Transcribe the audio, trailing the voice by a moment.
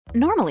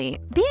Normally,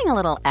 being a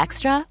little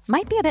extra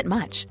might be a bit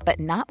much, but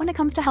not when it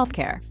comes to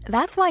healthcare.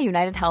 That's why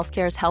United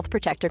Healthcare's Health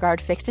Protector Guard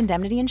fixed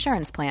indemnity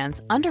insurance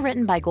plans,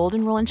 underwritten by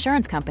Golden Rule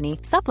Insurance Company,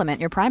 supplement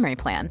your primary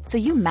plan so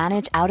you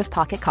manage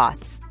out-of-pocket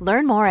costs.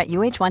 Learn more at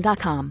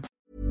uh1.com.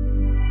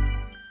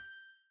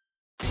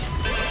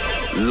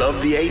 Love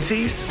the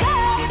 80s?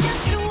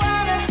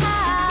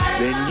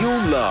 Then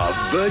you'll love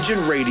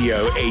Virgin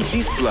Radio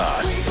 80s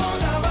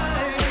Plus.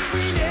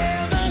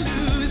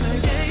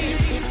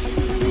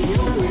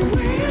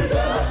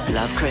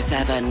 Love Chris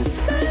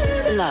Evans.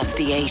 Love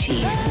the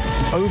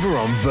 80s. Over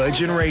on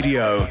Virgin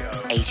Radio.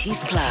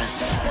 80s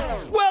Plus.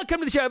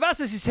 Welcome to the show.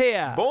 Vassos is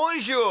here.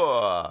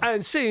 Bonjour.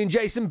 And soon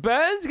Jason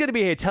Byrne's going to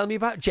be here. Tell me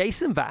about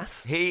Jason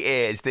Vass. He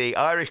is the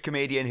Irish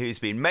comedian who's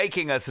been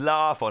making us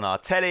laugh on our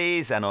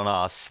tellies and on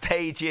our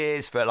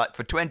stages for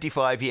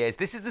 25 years.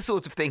 This is the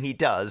sort of thing he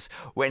does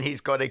when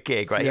he's got a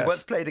gig, right? Yes. He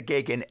once played a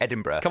gig in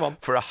Edinburgh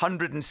for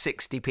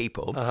 160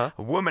 people.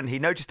 He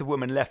noticed a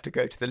woman left to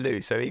go to the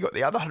loo, so he got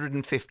the other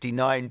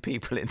 159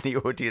 people in the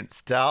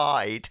audience to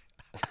hide.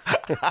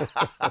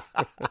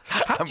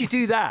 How did you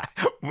do that?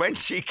 When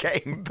she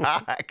came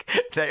back,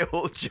 they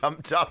all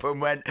jumped up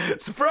and went,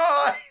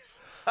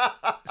 surprise!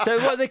 So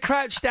what, they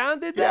crouched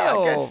down, did they? Yeah,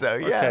 I guess so,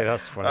 yeah. Okay,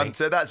 that's funny.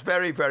 So that's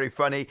very, very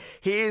funny.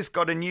 He has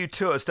got a new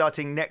tour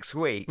starting next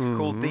week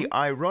called The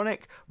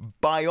Ironic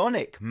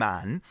Bionic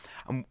Man.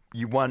 And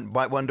you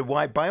might wonder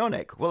why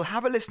bionic. Well,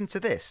 have a listen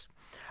to this.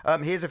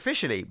 He is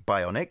officially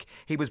bionic.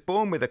 He was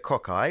born with a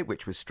cock eye,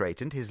 which was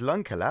straightened. His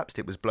lung collapsed.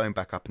 It was blown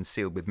back up and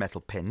sealed with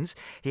metal pins.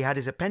 He had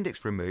his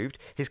appendix removed.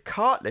 His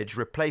cartilage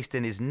replaced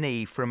in his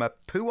knee from a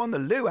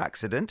poo-on-the-loo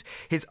accident.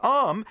 His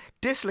arm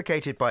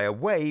dislocated by a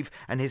wave.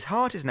 And his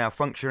heart is now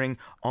functioning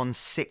on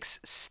 6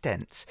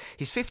 stents.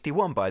 He's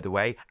 51, by the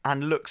way,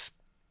 and looks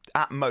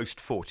at most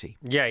 40.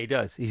 Yeah, he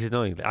does. He's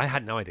annoying. I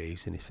had no idea he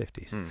was in his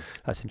 50s.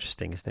 That's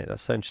interesting, isn't it?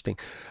 That's so interesting.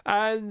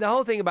 And the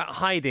whole thing about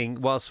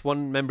hiding whilst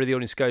one member of the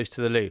audience goes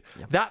to the loo,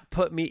 that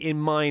put me in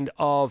mind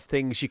of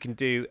things you can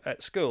do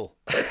at school.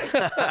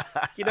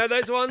 You know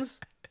those ones?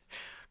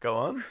 Go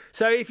on.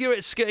 So if you're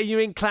at school, you're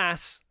in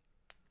class,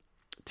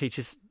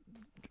 teachers,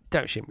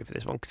 don't shoot me for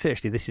this one.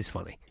 Seriously, this is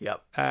funny. Yep.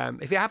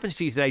 If it happens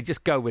to you today,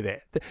 just go with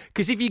it.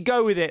 Because if you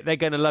go with it, they're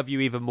going to love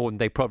you even more than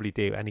they probably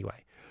do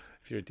anyway,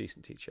 if you're a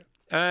decent teacher.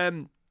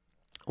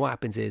 What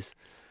happens is,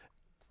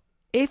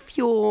 if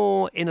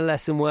you're in a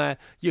lesson where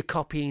you're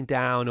copying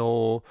down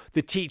or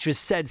the teacher has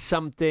said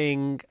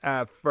something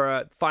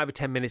for 5 or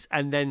 10 minutes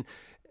and then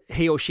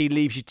he or she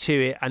leaves you to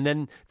it and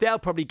then they'll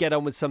probably get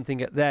on with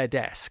something at their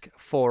desk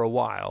for a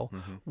while,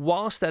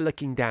 whilst they're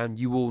looking down,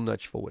 you will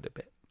nudge forward a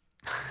bit.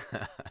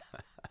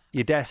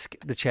 Your desk,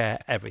 the chair,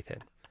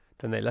 everything.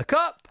 Then they look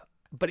up,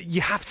 but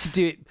you have to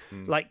do it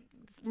like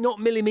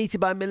not millimetre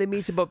by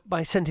millimetre, but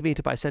by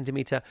centimetre.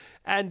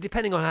 And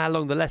depending on how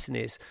long the lesson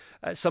is,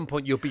 at some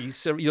point you'll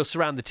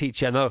surround the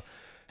teacher and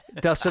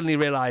they'll suddenly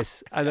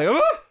realise and they go,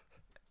 oh!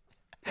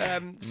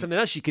 Something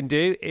else you can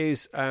do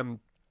is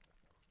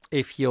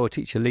if your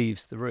teacher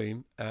leaves the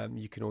room,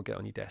 you can all get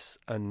on your desks.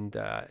 And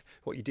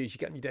what you do is you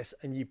get on your desk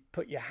and you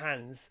put your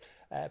hands,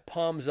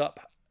 palms up,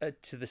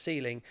 to the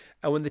ceiling,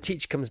 and when the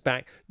teacher comes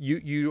back,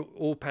 you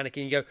all panic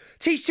and you go,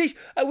 teach,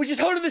 we're just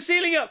holding the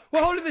ceiling up.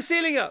 We're holding the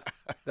ceiling up.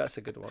 That's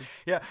a good one.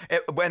 Yeah,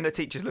 when the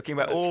teacher's looking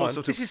at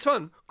This is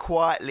fun.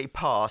 Quietly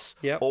pass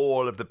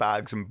all of the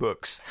bags and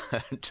books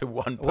to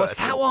one person. What's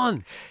that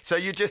one? So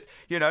you're just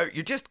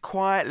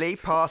quietly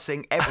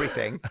passing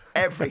everything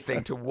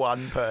to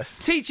one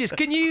person. Teachers,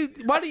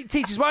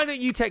 why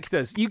don't you text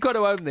us? You've got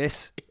to own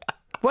this.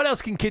 What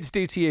else can kids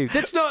do to you?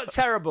 That's not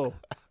terrible.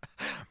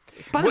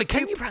 By the way,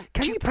 can you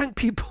prank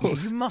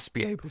pupils? Yeah, you must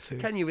be able to.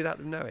 Can you without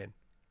them knowing?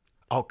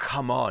 Oh,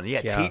 come on.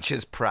 Yeah.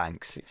 Teachers'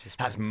 pranks.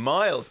 That's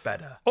miles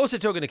better. Also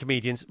talking to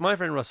comedians, my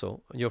friend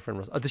Russell, and your friend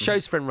Russell, the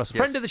show's friend Russell,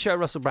 friend of the show,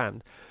 Russell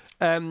Brand,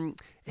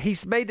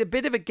 he's made a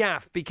bit of a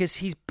gaffe because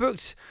he's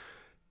booked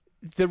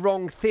the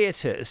wrong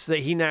theatres that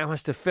he now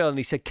has to fill, and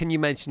he said, can you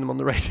mention them on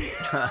the radio?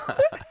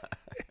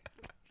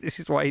 This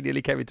is why he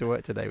nearly came into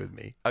work today with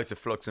me. Oh, to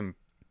flog some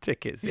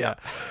tickets,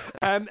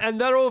 and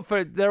they're all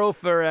for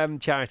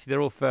charity.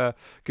 They're all for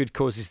good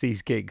causes,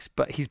 these gigs.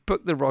 But he's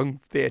booked the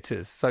wrong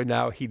theatres, so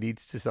now he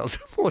needs to sell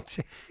some more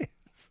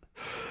tickets.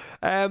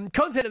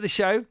 Content of the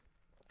show.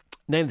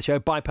 Name of the show,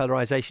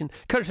 Bipolarisation.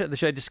 Content of the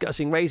show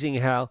discussing raising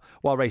hell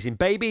while raising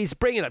babies,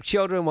 bringing up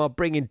children while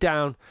bringing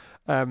down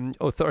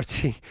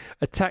authority,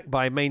 attacked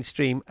by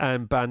mainstream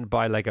and banned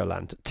by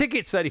Legoland.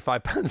 Tickets,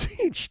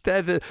 £35 each.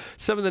 They're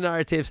some of the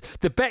narratives.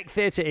 The Beck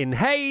Theatre in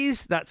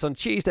Hayes, that's on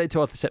Tuesday,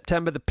 12th of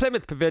September. The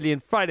Plymouth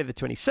Pavilion, Friday the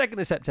 22nd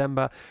of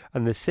September.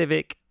 And the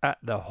Civic at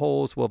the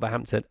Halls,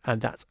 Wolverhampton,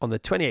 and that's on the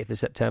 28th of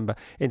September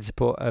in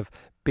support of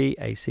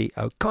BAC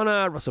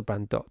O'Connor,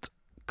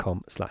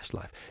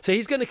 russellbrand.com/live. So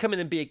he's going to come in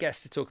and be a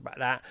guest to talk about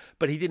that,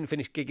 but he didn't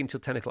finish gigging till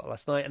 10 o'clock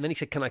last night, and then he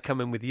said, can I come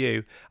in with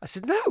you? I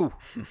said, no,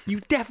 you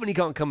definitely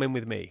can't come in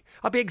with me.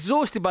 I'll be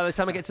exhausted by the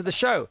time I get to the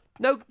show.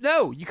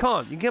 No, you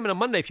can't. You can come in on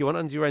Monday if you want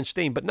under your own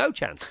steam, but no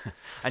chance.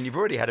 And you've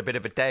already had a bit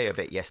of a day of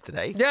it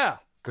yesterday. Yeah.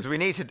 Because we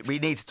need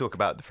to talk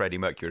about the Freddie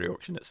Mercury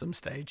auction at some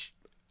stage.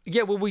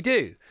 Yeah, well, we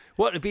do.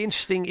 What would be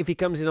interesting if he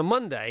comes in on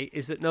Monday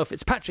is that Noel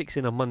Fitzpatrick's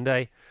in on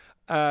Monday,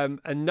 and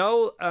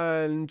Noel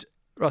and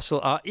Russell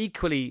are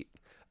equally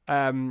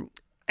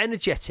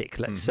energetic,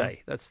 let's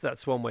say.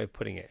 That's one way of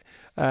putting it.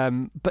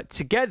 But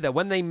together,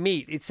 when they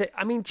meet,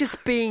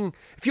 just being...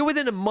 If you're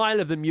within a mile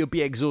of them, you'll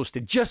be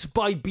exhausted just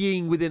by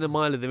being within a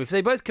mile of them. If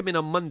they both come in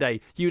on Monday,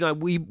 you and I,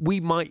 we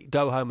might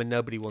go home and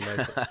nobody will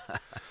notice.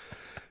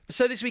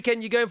 So this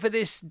weekend, you're going for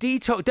this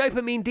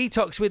dopamine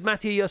detox with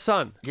Matthew, your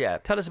son. Yeah.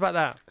 Tell us about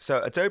that.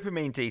 So a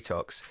dopamine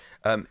detox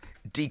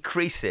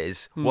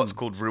decreases what's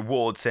called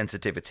reward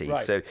sensitivity.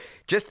 Right. So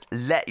just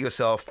let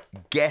yourself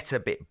get a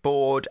bit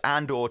bored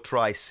and or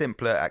try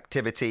simpler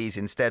activities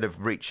instead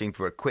of reaching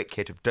for a quick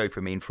hit of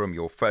dopamine from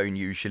your phone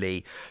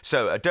usually.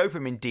 So a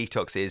dopamine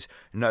detox is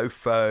no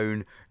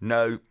phone,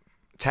 no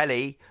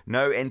telly,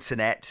 no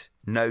internet,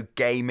 no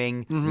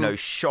gaming, no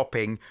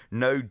shopping,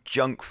 no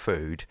junk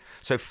food.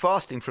 So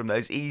fasting from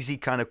those easy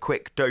kind of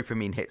quick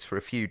dopamine hits for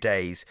a few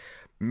days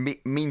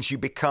means you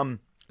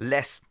become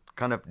less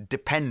kind of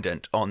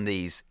dependent on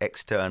these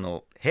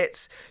external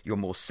hits. You're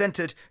more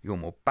centered, you're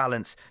more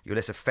balanced, you're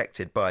less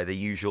affected by the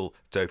usual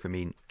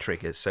dopamine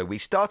triggers. So we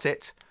start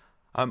it,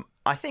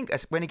 I think,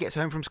 when he gets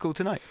home from school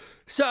tonight.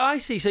 So I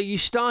see. So you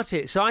start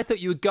it. So I thought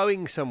you were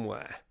going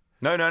somewhere.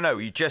 No.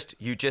 You just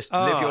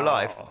live your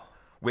life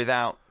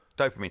without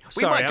dopamine.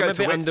 Sorry, I'm a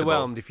bit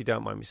underwhelmed, if you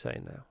don't mind me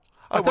saying now.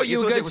 I thought you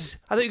were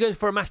going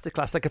for a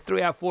masterclass, like a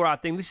 3-hour, 4-hour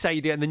thing. This is how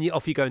you do it, and then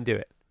off you go and do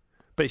it.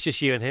 But it's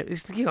just you and him.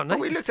 You got no.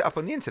 We looked it up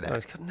on the internet. No,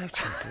 it's got no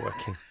chance of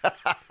working.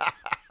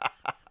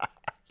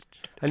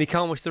 And you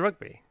can't watch the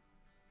rugby.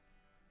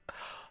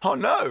 Oh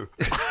no!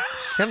 You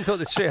haven't thought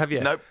this through, have you?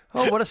 Nope.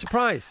 Oh, what a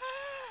surprise!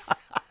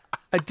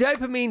 A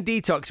dopamine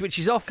detox, which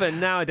is often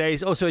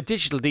nowadays also a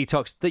digital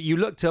detox that you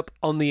looked up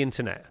on the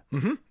internet.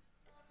 Mm-hmm.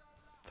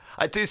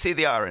 I do see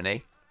the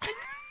irony.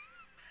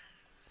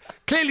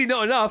 Clearly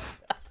not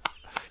enough.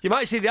 You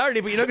might see the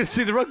irony, but you're not going to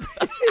see the rugby.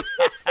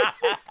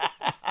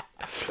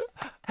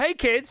 Hey,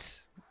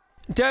 kids.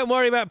 Don't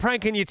worry about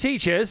pranking your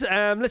teachers.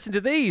 Listen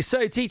to these.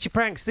 So, teacher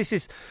pranks. This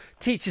is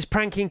teachers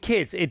pranking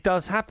kids. It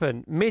does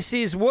happen.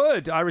 Mrs.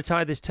 Wood. I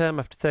retired this term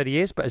after 30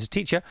 years, but as a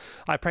teacher,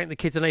 I pranked the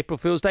kids on April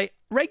Fool's Day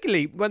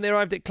regularly. When they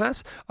arrived at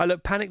class, I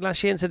looked panicked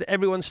last year and said,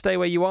 everyone stay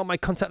where you are. My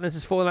contact lens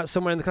has fallen out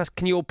somewhere in the class.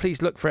 Can you all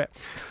please look for it?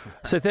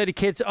 So 30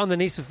 kids on the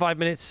knees for 5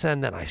 minutes,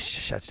 and then I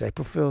shouted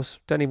April Fools.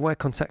 Don't even wear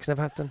contacts,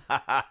 never have done.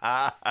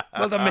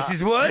 Well done,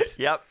 Mrs. Wood.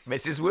 Yep,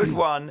 Mrs. Wood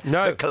won.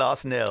 No. The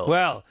class nil.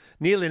 Well,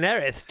 Neil and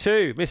Erith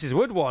 2. Mrs.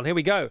 Wood 1. Here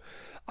we go.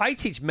 I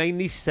teach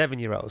mainly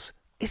 7-year-olds.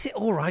 Is it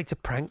all right to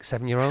prank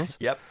 7-year-olds?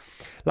 Yep.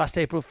 Last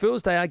April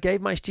Fool's Day, I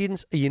gave my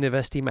students a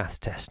university maths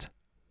test.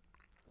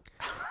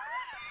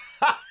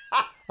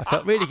 I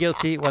felt really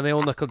guilty when they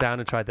all knuckled down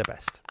and tried their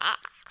best.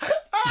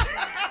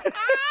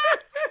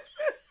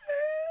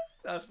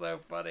 That's so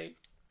funny.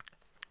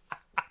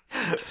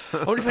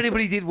 I wonder if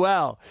anybody did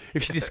well,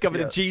 if she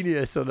discovered a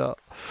genius or not.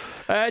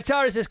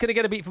 Tara says, can I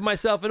get a beat for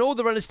myself and all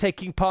the runners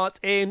taking part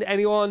in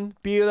anyone?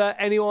 Beulah,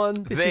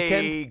 anyone this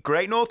weekend? The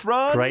Great North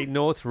Run? Great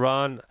North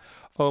Run.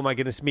 Oh my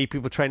goodness me,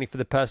 people training for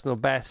the personal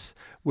bests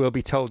will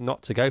be told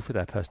not to go for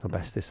their personal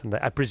best this Sunday.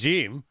 I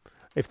presume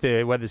if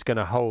the weather's going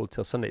to hold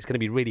till Sunday, it's going to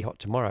be really hot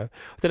tomorrow.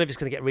 I don't know if it's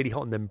going to get really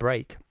hot and then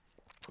break.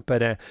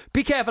 But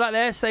be careful out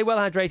there. Stay well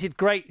hydrated.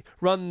 Great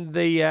run,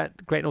 the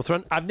Great North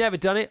Run. I've never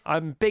done it.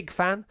 I'm a big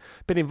fan.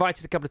 Been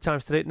invited a couple of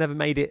times to do it. Never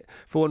made it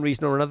for one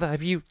reason or another.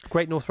 Have you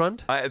Great North Run?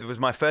 It was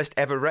my first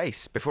ever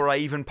race. Before I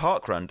even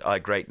park run, I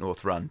Great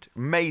North Run.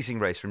 Amazing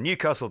race from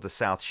Newcastle to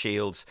South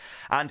Shields.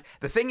 And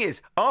the thing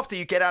is, after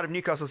you get out of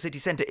Newcastle city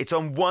centre, it's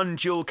on one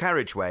dual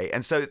carriageway.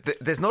 And so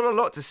there's not a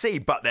lot to see,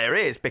 but there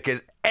is,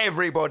 because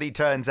everybody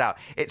turns out.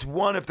 It's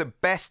one of the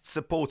best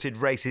supported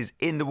races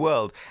in the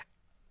world.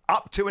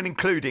 Up to and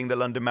including the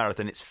London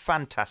Marathon. It's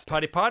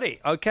fantastic.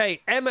 Party.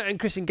 Okay, Emma and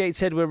Chris in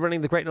Gateshead, we're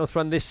running the Great North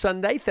Run this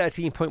Sunday,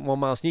 13.1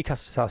 miles,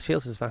 Newcastle South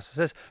Shields, as Vasa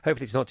says.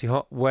 Hopefully it's not too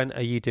hot. When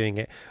are you doing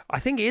it?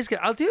 I think it is good.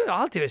 I'll do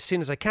it as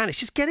soon as I can.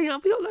 It's just getting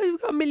up. We've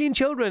got 1 million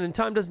children and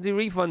time doesn't do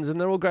refunds and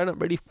they're all growing up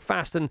really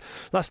fast. And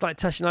last night,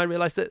 Tash and I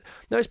realised that,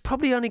 no, it's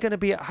probably only going to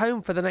be at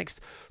home for the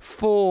next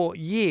 4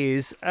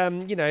 years,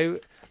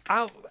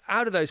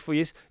 out of those 4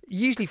 years,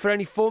 usually for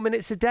only 4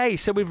 minutes a day.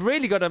 So we've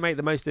really got to make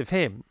the most of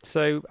him.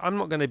 So I'm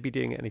not going to be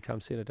doing it anytime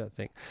soon, I don't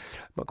think.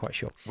 I'm not quite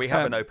sure. We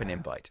have an open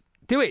invite.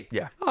 Do we?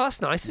 Yeah. Oh,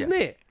 that's nice, isn't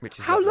it? Which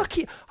is how lovely.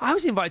 lucky. I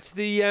was invited to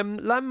the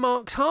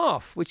Landmarks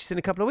Half, which is in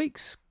a couple of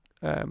weeks.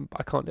 I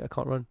can't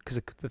run because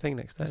of the thing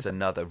next day. It's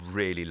another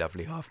really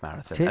lovely half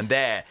marathon. It is. And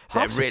there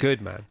Halves are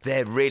good, man.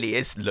 There really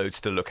is loads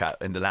to look at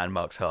in the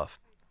Landmarks Half.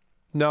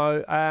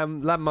 No,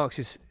 Landmarks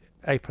is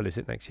April, is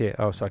it, next year?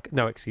 Oh, sorry.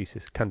 No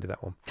excuses. Can do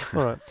that one.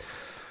 All right.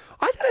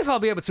 I don't know if I'll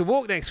be able to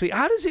walk next week.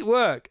 How does it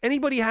work?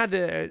 Anybody had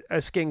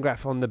a skin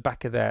graft on the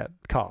back of their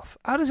calf?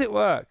 How does it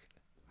work?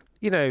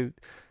 You know,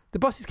 the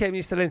bosses came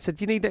yesterday and said,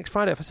 do you need next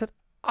Friday off? I said,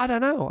 I don't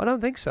know. I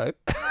don't think so.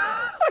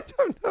 I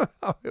don't know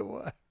how it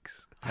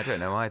works. I don't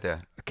know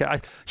either.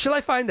 Okay. Shall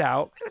I find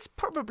out? It's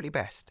probably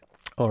best.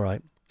 All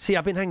right. See,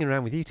 I've been hanging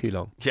around with you too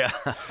long. Yeah.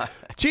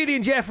 Julie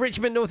and Jeff,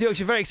 Richmond, North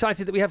Yorkshire, very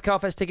excited that we have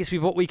Carfest tickets.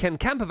 We've bought weekend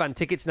camper van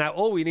tickets. Now,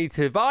 all we need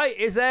to buy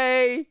is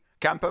a...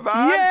 camper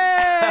van?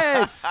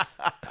 Yes!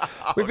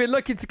 We've been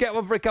looking to get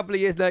one for a couple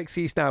of years, no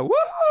excuse now.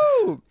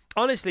 Woohoo!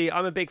 Honestly,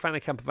 I'm a big fan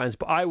of camper vans,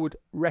 but I would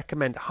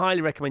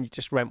highly recommend you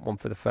just rent one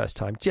for the first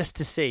time, just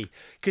to see.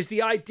 Because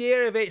the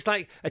idea of it's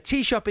like a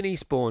tea shop in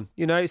Eastbourne,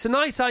 it's a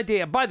nice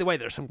idea. By the way,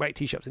 there are some great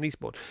tea shops in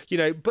Eastbourne,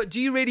 but do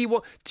you really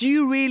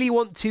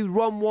want to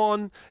run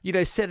one,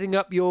 setting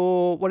up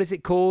your, what is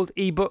it called,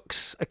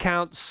 ebooks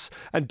accounts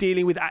and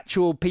dealing with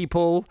actual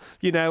people,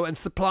 and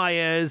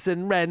suppliers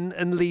and rent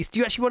and lease?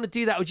 Do you actually want to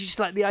do that, or do you just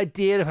like the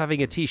idea of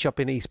having a tea shop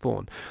in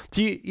Eastbourne?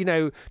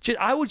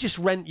 I would just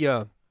rent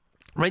your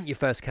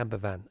first camper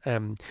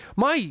van.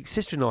 My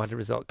sister-in-law had a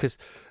result because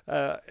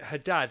her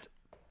dad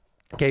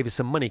gave us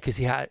some money because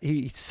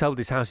he sold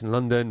his house in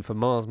London for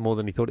miles more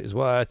than he thought it was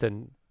worth,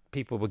 and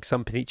people were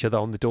sumping each other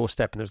on the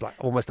doorstep, and there was like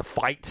almost a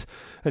fight.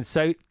 And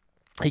so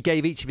he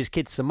gave each of his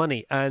kids some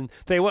money, and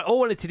they all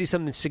wanted to do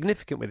something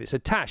significant with it. So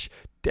Tash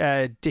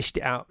dished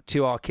it out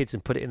to our kids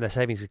and put it in their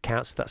savings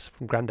accounts. That's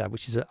from Grandad,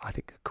 which is, I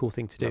think, a cool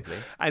thing to do. Lovely.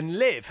 And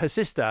Liv, her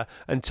sister,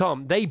 and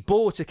Tom, they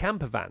bought a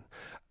camper van.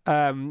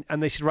 And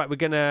they said, right,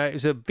 it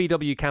was a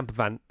VW camper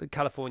van,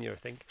 California, I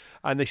think.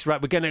 And they said,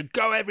 right, we're going to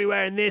go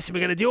everywhere in this, and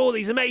we're going to do all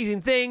these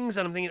amazing things.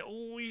 And I'm thinking,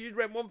 you should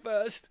rent one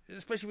first,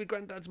 especially with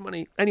Granddad's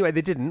money. Anyway,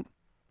 they didn't.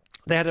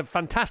 They had a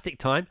fantastic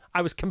time.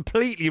 I was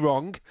completely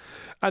wrong.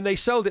 And they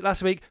sold it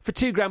last week for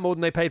 $2,000 more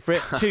than they paid for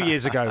it 2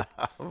 years ago.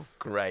 Oh,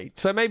 great.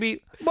 So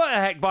maybe, what the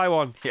heck, buy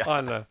one. Yeah. I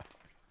don't know.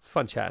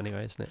 Fun chat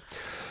anyway, isn't it?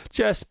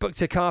 Just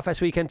booked a Carfest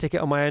weekend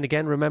ticket on my own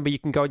again. Remember, you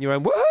can go on your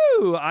own.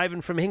 Woohoo!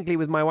 Ivan from Hinckley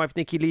with my wife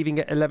Nikki leaving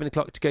at 11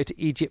 o'clock to go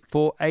to Egypt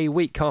for a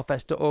week.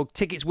 Carfest.org.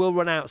 Tickets will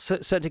run out.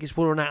 Certain tickets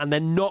will run out, and they're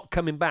not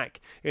coming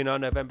back in our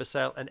November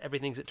sale, and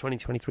everything's at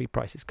 2023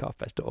 prices.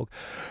 Carfest.org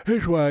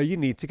is where you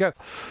need to go.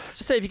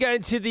 So if you're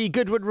going to the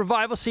Goodwood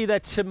Revival, see you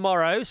there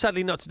tomorrow.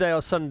 Sadly, not today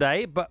or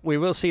Sunday, but we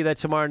will see you there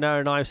tomorrow. Noah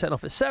and I are setting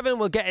off at 7.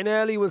 We'll get in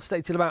early. We'll stay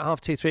till about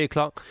 2:30, 3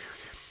 o'clock.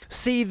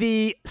 See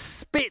the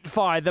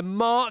Spitfire, the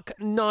Mark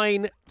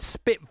 9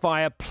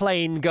 Spitfire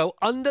plane go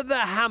under the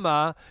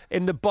hammer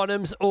in the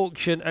Bonhams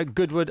auction at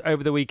Goodwood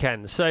over the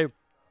weekend. So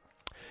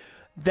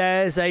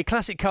there's a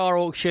classic car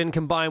auction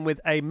combined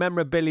with a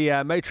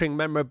motoring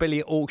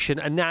memorabilia auction,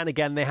 and now and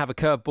again they have a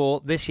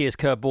curveball. This year's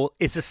curveball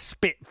is a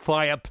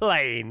Spitfire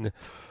plane.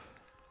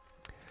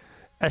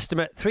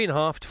 Estimate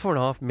 £3.5 to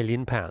 £4.5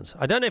 million.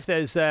 I don't know if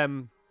there's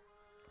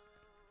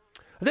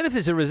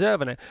a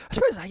reserve on it. I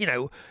suppose,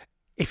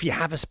 if you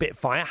have a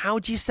Spitfire, how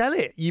do you sell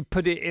it? You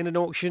put it in an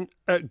auction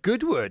at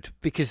Goodwood,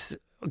 because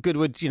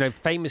Goodwood,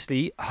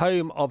 famously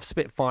home of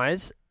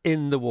Spitfires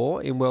in the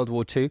war, in World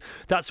War II.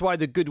 That's why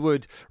the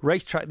Goodwood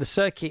racetrack, the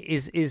circuit,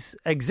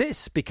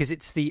 exists, because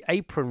it's the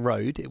apron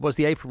road. It was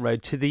the apron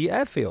road to the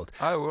airfield.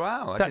 Oh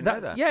wow, I didn't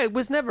know that. Yeah, it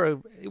was never.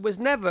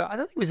 I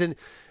don't think it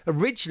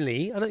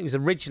was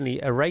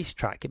originally a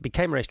racetrack. It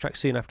became a racetrack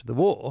soon after the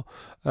war.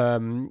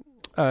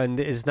 And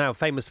it is now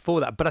famous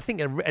for that. But I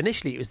think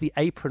initially it was the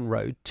apron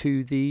road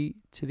to the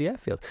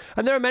airfield.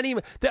 And there are many.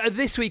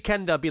 This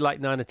weekend there'll be like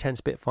 9 or 10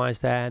 Spitfires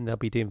there, and they'll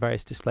be doing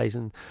various displays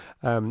and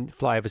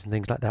flyovers and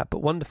things like that. But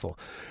wonderful.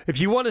 If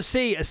you want to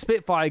see a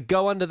Spitfire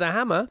go under the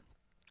hammer,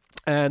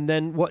 and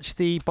then watch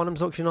the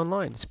Bonhams auction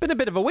online. It's been a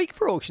bit of a week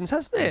for auctions,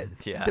 hasn't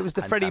it? Yeah. There was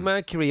the Freddie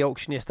Mercury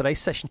auction yesterday,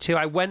 session 2.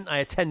 I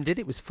attended.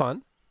 It was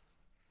fun.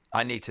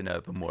 I need to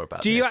know more about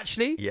this. Do you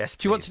actually? Yes,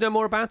 Do you want to know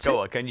more about it? Go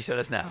on, can you tell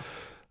us now?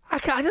 I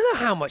don't know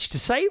how much to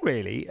say,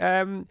 really.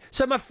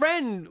 So my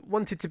friend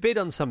wanted to bid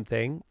on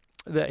something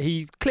that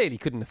he clearly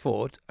couldn't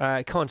afford,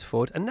 can't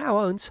afford, and now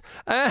owns.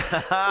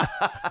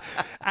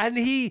 And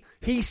he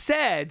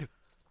said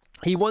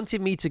he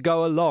wanted me to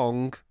go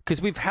along,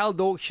 because we've held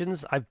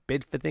auctions. I've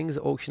bid for things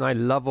at auction. I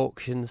love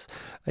auctions,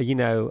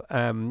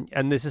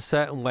 and there's a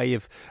certain way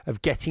of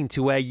getting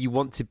to where you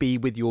want to be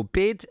with your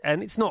bid.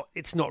 And it's not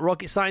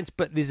rocket science,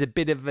 but there's a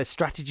bit of a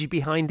strategy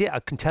behind it. I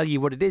can tell you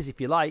what it is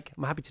if you like.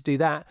 I'm happy to do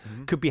that.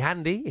 Mm-hmm. Could be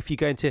handy if you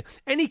go into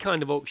any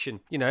kind of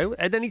auction,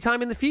 at any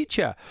time in the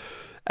future.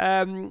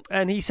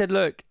 And he said,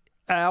 look,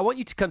 I want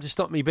you to come to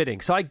stop me bidding.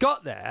 So I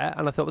got there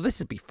and I thought, well, this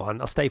would be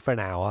fun. I'll stay for an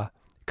hour,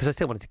 because I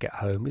still wanted to get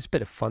home. It was a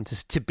bit of fun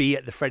to be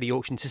at the Freddie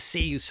auction, to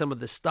see some of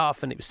the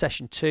stuff. And it was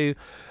session 2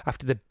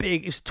 after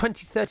it was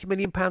 £20-30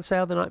 million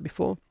sale the night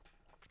before.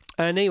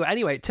 And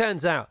anyway, it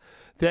turns out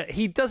that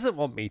he doesn't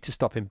want me to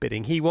stop him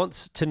bidding. He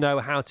wants to know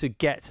how to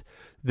get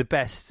the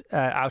best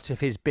out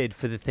of his bid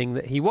for the thing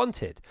that he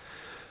wanted.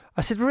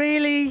 I said,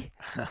 really?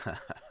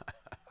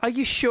 Are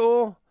you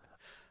sure?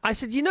 I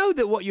said, you know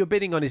that what you're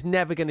bidding on is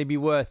never going to be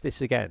worth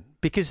this again,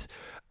 because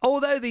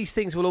although these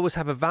things will always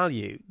have a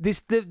value,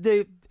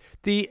 the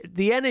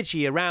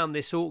energy around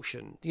this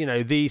auction,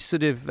 the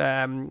sort of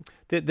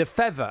the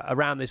feather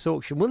around this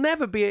auction will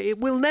never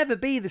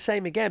be the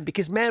same again,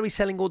 because Mary's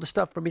selling all the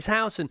stuff from his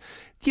house, and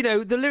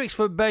the lyrics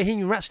for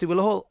Bohemian Rhapsody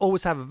will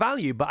always have a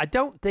value, but I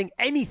don't think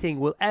anything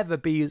will ever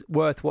be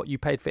worth what you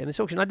paid for it in this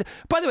auction.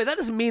 By the way, that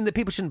doesn't mean that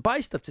people shouldn't buy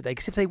stuff today,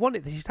 because if they want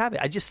it, they should have it.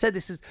 I just said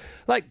this is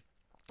like,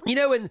 You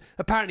know, when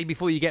apparently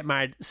before you get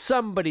married,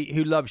 somebody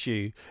who loves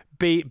you,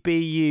 be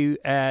you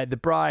the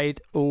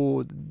bride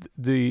or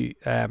the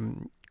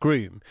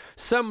groom,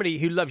 somebody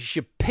who loves you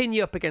should pin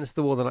you up against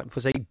the wall the night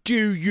before, say,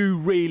 do you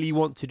really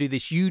want to do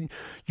this? You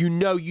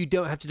know you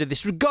don't have to do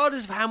this,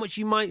 regardless of how much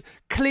you might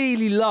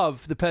clearly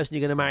love the person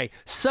you're going to marry.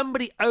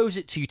 Somebody owes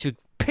it to you to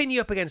pin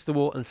you up against the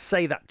wall and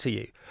say that to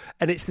you.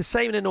 And it's the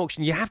same in an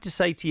auction. You have to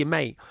say to your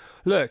mate,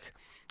 look,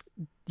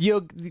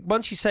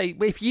 once you say,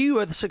 if you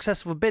are the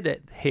successful bidder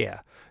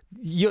here,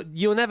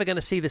 you're never going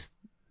to see this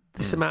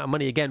amount of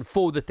money again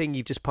for the thing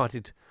you've just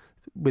parted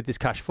with this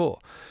cash for.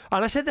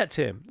 And I said that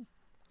to him.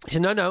 He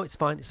said, no, it's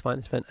fine.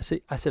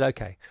 I said,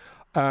 okay,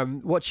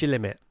 what's your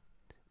limit?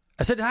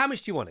 I said, how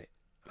much do you want it?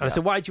 And I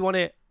said, why do you want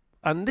it?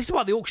 And this is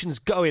why the auction's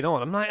going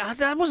on. I'm like,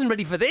 I wasn't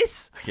ready for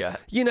this. Yeah.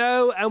 You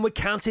know, and we're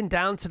counting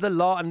down to the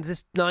lot and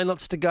there's 9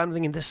 lots to go and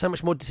thinking there's so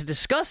much more to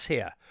discuss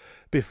here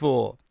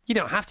before. You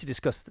don't have to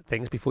discuss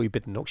things before you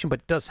bid an auction, but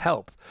it does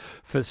help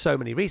for so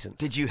many reasons.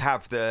 Did you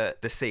have the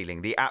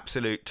ceiling, the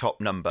absolute top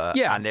number?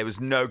 Yeah. And there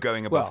was no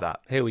going above that?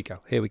 Here we go.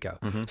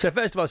 Mm-hmm. So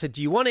first of all, I said,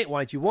 do you want it?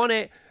 Why do you want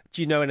it?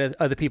 Do you know any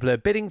other people are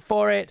bidding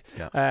for it?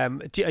 Yeah.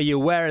 Are you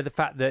aware of the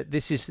fact that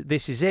this is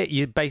it?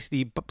 You're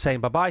basically saying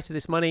bye-bye to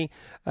this money,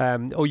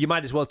 or you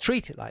might as well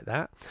treat it like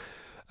that,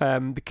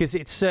 because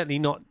it's certainly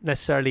not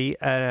necessarily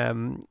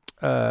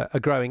a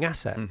growing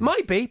asset. Mm-hmm.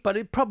 Might be, but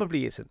it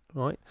probably isn't,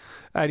 right?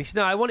 And he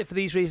said, no, I want it for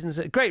these reasons.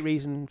 A great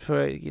reason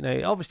for,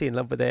 obviously in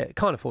love with it,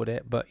 can't afford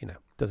it, but,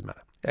 doesn't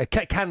matter.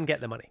 Can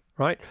get the money,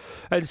 right?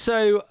 And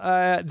so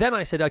then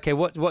I said, okay,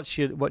 what's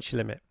your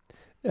limit?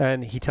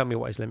 And he told me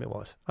what his limit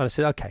was. And I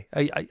said, okay,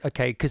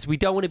 because we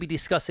don't want to be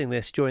discussing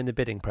this during the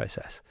bidding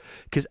process.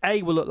 Because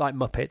A, we'll look like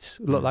Muppets,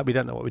 look like we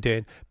don't know what we're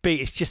doing. B,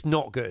 it's just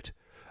not good.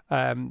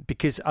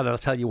 Because, and I'll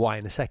tell you why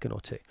in a second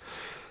or two.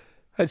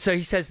 And so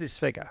he says this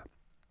figure.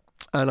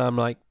 And I'm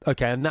like,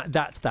 okay, and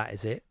that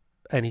is it?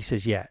 And he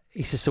says, yeah.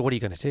 He says, so what are you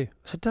going to do?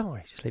 I said, don't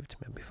worry, just leave it to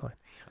me, I'll be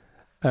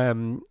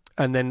fine.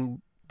 And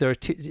then there are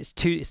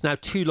it's now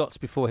 2 lots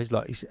before his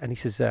lot. And he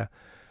says,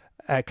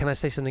 can I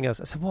say something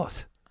else? I said,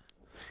 what?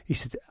 He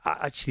said,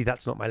 actually,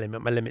 that's not my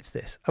limit. My limit's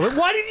this. I went,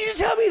 why did you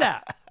tell me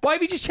that? Why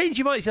have you just changed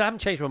your mind? He said, I haven't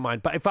changed my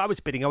mind. But if I was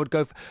bidding, I would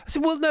go for... I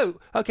said, well, no.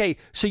 Okay,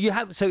 so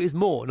it's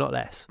more, not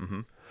less.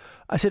 Mm-hmm.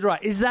 I said,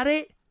 right, is that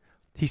it?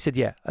 He said,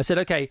 yeah. I said,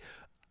 okay,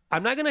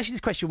 I'm now going to ask you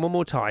this question one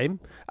more time,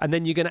 and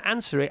then you're going to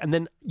answer it, and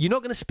then you're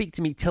not going to speak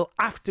to me till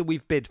after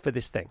we've bid for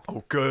this thing.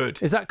 Oh,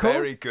 good. Is that cool?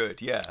 Very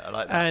good, yeah, I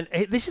like that.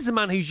 And this is a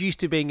man who's used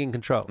to being in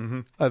control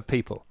of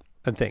people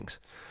and things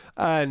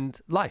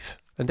and life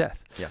and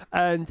death. Yeah.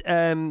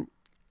 And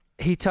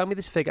he told me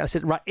this figure. I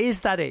said, right,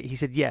 is that it? He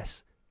said,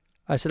 yes.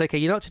 I said, okay,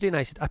 you know what to do now?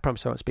 He said, I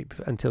promise I won't speak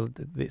until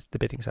the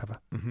bidding's over.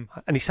 Mm-hmm.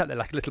 And he sat there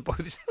like a little boy.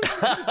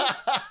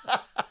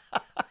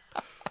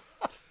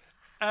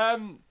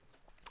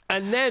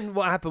 And then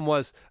what happened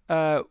was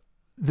the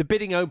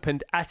bidding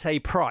opened at a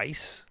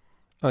price,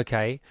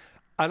 okay,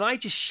 and I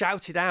just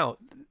shouted out.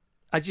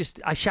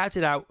 I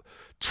shouted out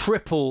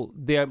triple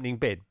the opening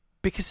bid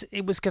because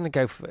it was going to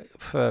go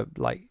for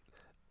like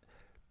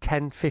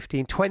 10,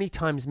 15, 20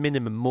 times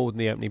minimum more than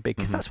the opening bid,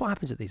 because that's what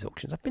happens at these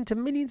auctions. I've been to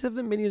millions of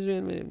them,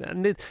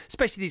 and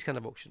especially these kind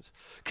of auctions,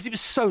 because it was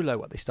so low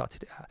what they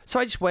started it at. So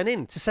I just went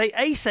in to say,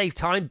 A, save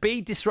time,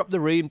 B, disrupt the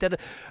room,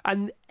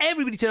 and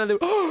everybody turned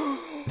around.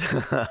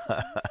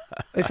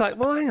 It's like,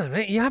 well, hang on a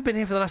minute, you have been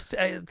here for the last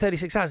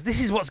 36 hours.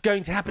 This is what's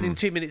going to happen in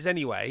 2 minutes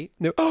anyway.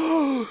 And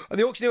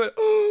the auctioneer went,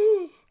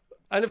 oh.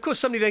 And of course,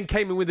 somebody then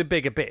came in with a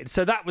bigger bid.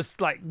 So that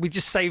was like, we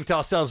just saved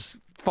ourselves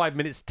 5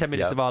 minutes, 10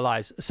 minutes of our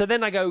lives. So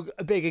then I go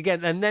big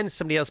again, and then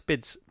somebody else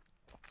bids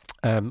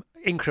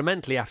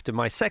incrementally after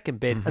my second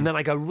bid, and then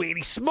I go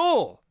really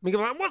small. We go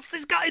like, what's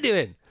this guy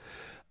doing?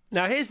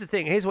 Now, here's the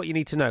thing. Here's what you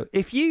need to know.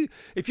 If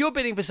you're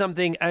bidding for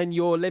something and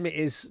your limit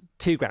is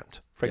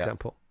 $2,000, for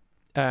example,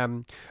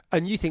 and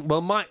you think,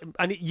 well,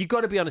 you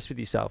got to be honest with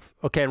yourself,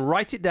 okay, and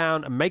write it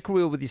down and make a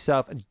rule with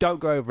yourself, and don't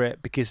go over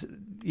it, because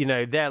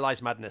there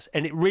lies madness,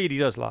 and it really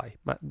does lie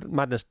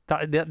madness.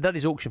 That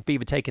is auction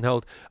fever taking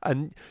hold,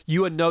 and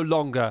you are no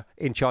longer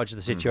in charge of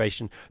the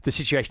situation. The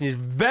situation is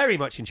very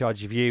much in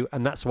charge of you,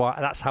 and that's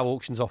how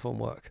auctions often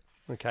work.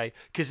 Okay,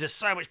 because there's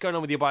so much going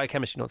on with your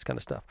biochemistry and all this kind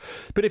of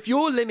stuff. But if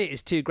your limit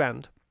is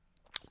 $2,000,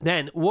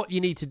 then what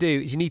you need to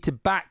do is you need to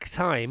back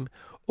time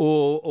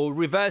or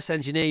reverse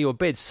engineer your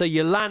bids so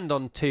you land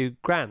on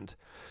 £2,000.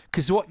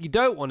 Because what you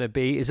don't want to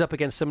be is up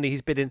against somebody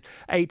who's bidding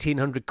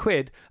 1,800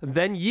 quid, and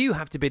then you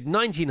have to bid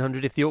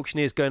 1,900 if the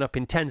auctioneer's going up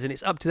in tens, and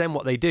it's up to them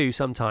what they do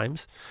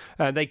sometimes.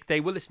 They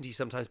will listen to you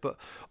sometimes, but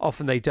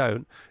often they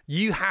don't.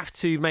 You have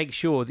to make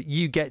sure that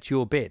you get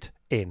your bid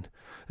in.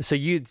 So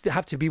you'd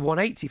have to be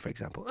 180, for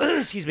example,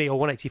 excuse me, or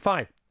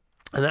 185.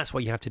 And that's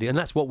what you have to do. And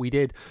that's what we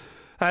did.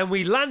 And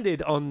we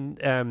landed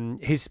on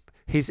his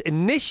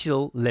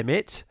initial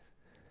limit,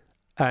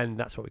 and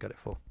that's what we got it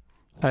for.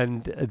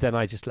 And then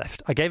I just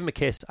left. I gave him a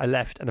kiss, I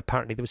left, and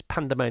apparently there was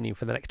pandemonium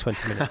for the next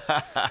 20 minutes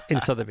in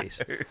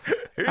Sotheby's.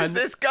 Who's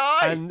this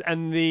guy?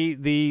 And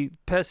the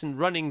person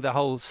running the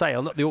whole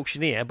sale, not the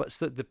auctioneer, but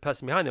the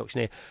person behind the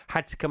auctioneer,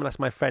 had to come and ask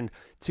my friend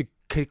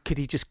could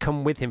he just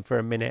come with him for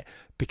a minute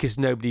because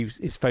nobody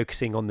is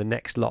focusing on the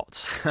next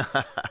lots.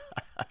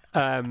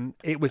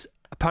 It was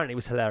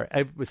hilarious.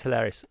 It was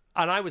hilarious.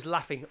 And I was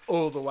laughing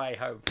all the way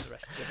home for the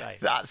rest of the day.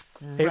 That's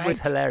great. It was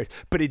hilarious.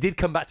 But it did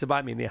come back to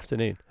bite me in the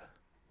afternoon.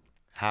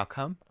 How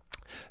come?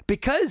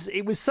 Because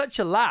it was such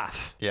a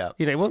laugh. Yeah.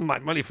 It wasn't my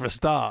money for a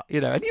start,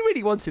 and he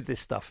really wanted this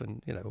stuff,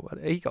 and,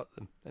 he got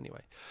them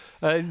anyway.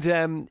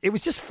 And it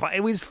was just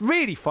it was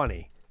really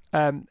funny.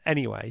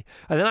 Anyway,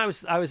 and then I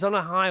was on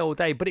a high all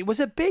day, but it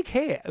was a big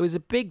hit. It was a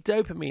big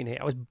dopamine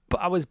hit.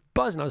 I was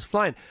buzzing. I was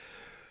flying.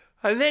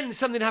 And then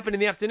something happened in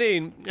the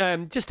afternoon.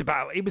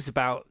 It was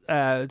about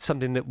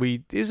something that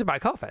it was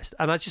about Carfest,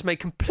 and I just made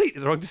completely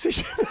the wrong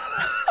decision.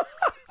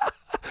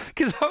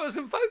 Because I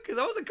wasn't focused,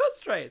 I wasn't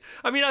concentrated.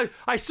 I mean,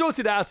 I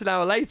sorted it out an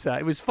hour later.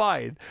 It was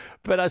fine,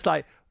 but I was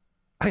like,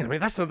 hang on a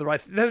minute, that's not the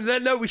right.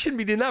 No, we shouldn't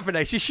be doing that for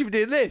next. You should be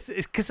doing this.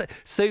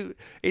 So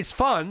it's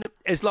fun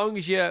as long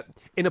as you're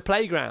in a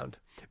playground.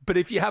 But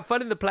if you have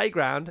fun in the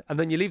playground and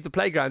then you leave the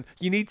playground,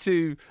 you need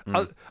to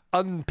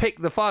unpick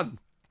the fun,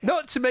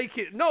 not to make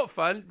it not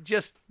fun,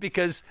 just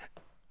because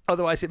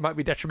otherwise it might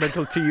be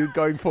detrimental to you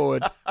going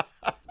forward.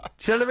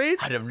 Do you know what I mean?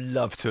 I'd have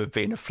loved to have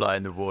been a fly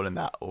in the wall in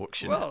that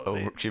auction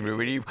room.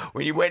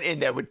 When you went in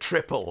there with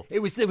triple.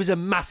 There was a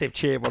massive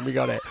cheer when we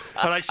got it.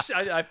 And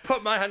I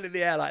put my hand in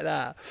the air like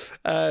that.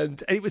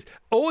 And it was,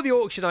 all the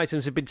auction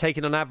items have been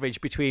taken on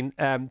average between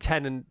 10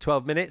 and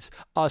 12 minutes.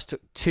 Ours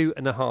took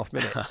 2.5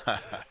 minutes.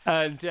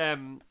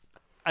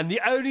 And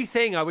the only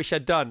thing I wish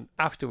I'd done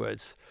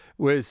afterwards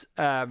was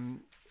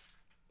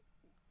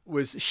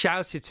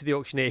shouted to the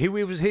auctioneer, who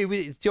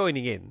was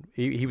joining in.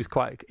 He was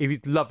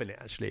loving it,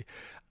 actually.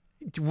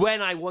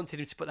 When I wanted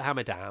him to put the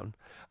hammer down,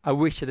 I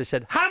wish I'd have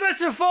said, "Hammer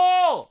to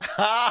fall!"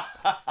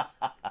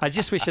 I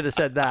just wish I'd have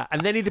said that.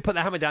 And then he'd have put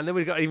the hammer down, then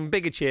we'd have got an even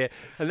bigger cheer.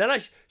 And then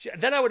I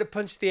would have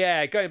punched the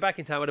air. Going back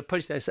in time, I would have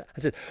punched the air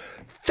and said,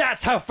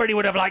 "That's how Freddie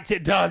would have liked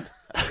it done."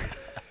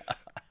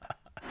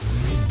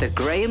 The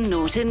Graham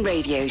Norton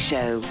Radio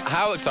Show.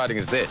 How exciting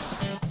is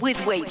this? With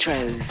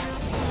Waitrose.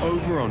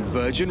 Over on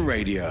Virgin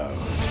Radio.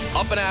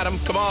 Up and at 'em,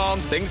 come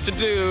on, things to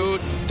do.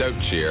 Don't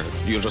cheer,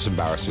 you'll just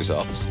embarrass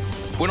yourselves.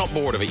 We're not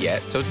bored of it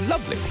yet, so it's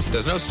lovely.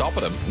 There's no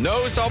stopping them.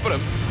 No stopping them.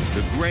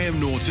 The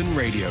Graham Norton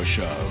Radio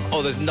Show.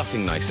 Oh, there's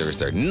nothing nicer, is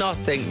there?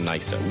 Nothing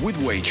nicer. With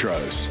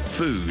Waitrose.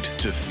 Food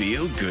to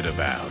feel good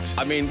about.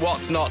 I mean,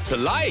 what's not to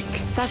like?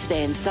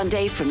 Saturday and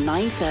Sunday from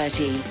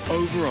 9:30.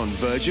 Over on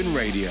Virgin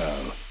Radio.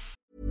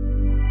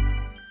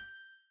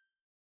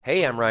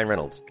 Hey, I'm Ryan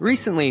Reynolds.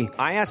 Recently,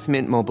 I asked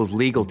Mint Mobile's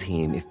legal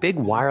team if big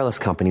wireless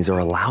companies are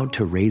allowed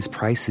to raise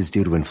prices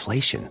due to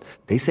inflation.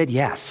 They said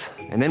yes.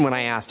 And then when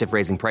I asked if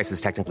raising prices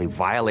technically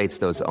violates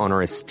those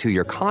onerous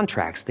two-year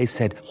contracts, they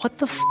said, "What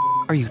the f***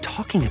 are you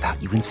talking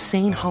about, you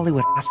insane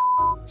Hollywood ass?"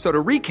 So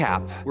to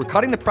recap, we're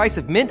cutting the price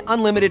of Mint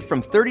Unlimited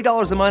from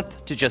 $30 a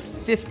month to just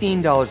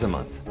 $15 a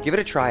month. Give it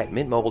a try at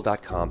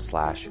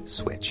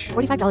mintmobile.com/switch.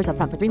 $45 up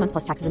front for 3 months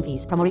plus taxes and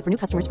fees. Promo rate for new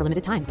customers for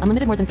limited time.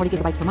 Unlimited more than 40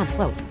 gigabytes per month.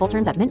 Slows full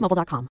terms at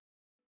mintmobile.com.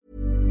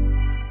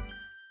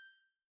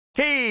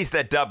 He's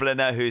the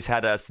Dubliner who's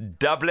had us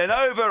doubling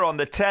over on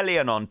the telly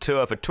and on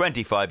tour for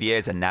 25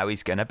 years, and now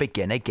he's going to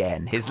begin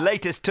again. His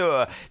latest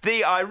tour,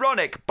 The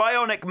Ironic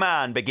Bionic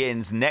Man,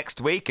 begins next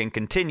week and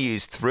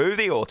continues through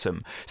the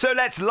autumn. So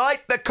let's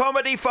light the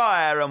comedy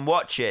fire and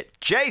watch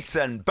it.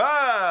 Jason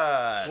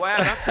Byrne! Wow,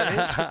 that's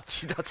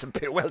a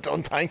bit well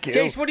done, thank you.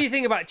 Jace, what do you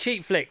think about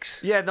cheap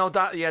flicks?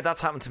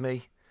 That's happened to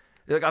me.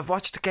 Like, I've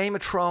watched Game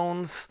of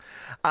Thrones,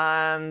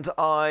 and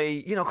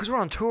because we're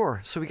on tour,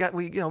 so we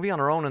on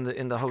our own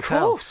in the hotel,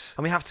 of course.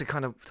 And we have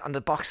to and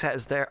the box set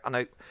is there,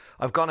 and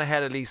I've gone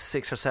ahead at least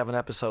 6 or 7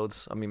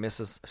 episodes on me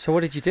missus. So what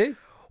did you do?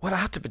 Well, I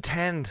had to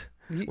pretend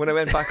when I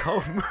went back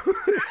home.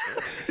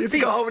 You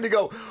go home and you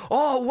go,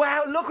 "Oh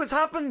wow, look what's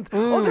happened!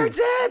 Oh, they're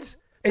dead."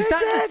 Is that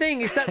the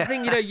thing? Is that the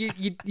thing?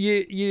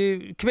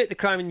 You commit the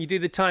crime and you do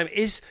the time.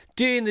 Is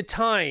doing the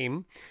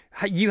time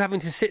you having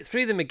to sit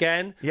through them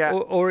again? Yeah.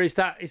 Or is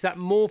that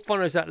more fun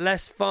or is that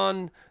less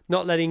fun?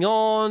 Not letting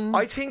on?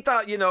 I think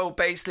that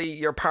basically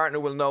your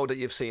partner will know that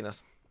you've seen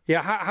it.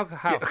 Yeah. How?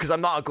 Because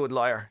I'm not a good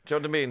liar. Do you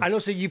know what I mean? And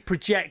also you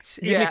project.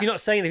 Even if you're not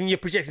saying anything, you're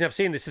projecting. I've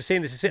seen this.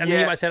 And then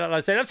you might say it out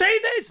loud, saying, "I've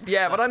seen this."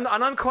 Yeah, but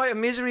I'm quite a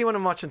misery when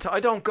I'm watching. I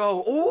don't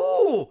go,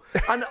 "Oh,"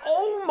 and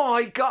 "Oh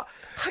my God,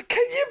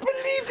 can you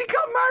believe he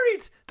got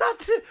married?"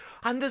 That's it.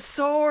 And the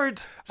sword.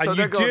 So and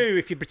you do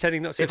if you're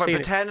pretending not to see it. If I'm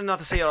pretending not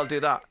to see it, I'll do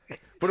that.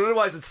 But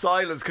otherwise it's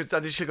silence, because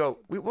then you should go,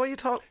 "What are you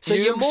talking?" So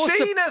you've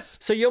seen it.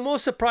 So you're more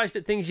surprised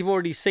at things you've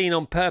already seen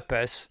on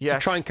purpose to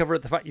try and cover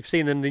up the fact you've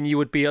seen them than you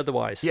would be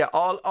otherwise. Yeah,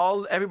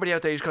 everybody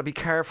out there, you've got to be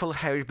careful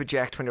how you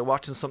project when you're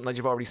watching something that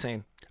you've already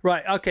seen.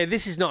 Right, okay,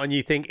 this is not a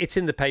new thing. It's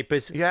in the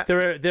papers. Yeah.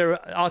 There are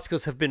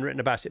articles have been written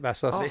about it,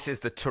 Vassos. This is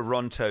the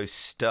Toronto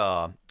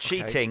Star.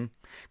 Cheating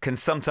can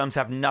sometimes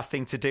have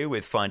nothing to do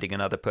with finding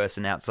another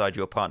person outside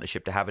your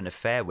partnership to have an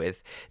affair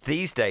with.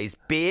 These days,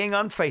 being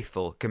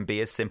unfaithful can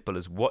be as simple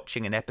as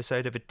watching an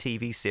episode of a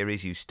TV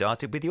series you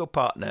started with your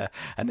partner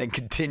and then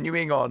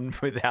continuing on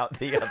without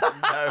the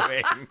other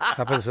knowing.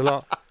 Happens a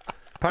lot.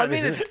 Apparently,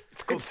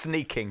 It's called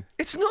sneaking.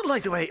 It's not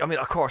like the way, I mean,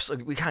 of course,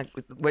 we can't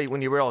wait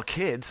when you were all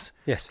kids.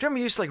 Yes. Do you remember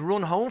you used to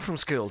run home from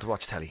school to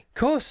watch telly? Of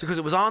course. Because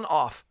it was on,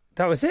 off.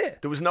 That was it.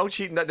 There was no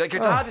cheating. Like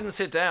your dad didn't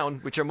sit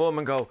down with your mum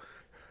and go,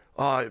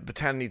 oh,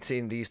 pretend he'd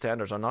seen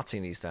EastEnders or not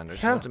seen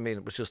EastEnders. You know what I mean?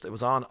 It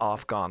was on,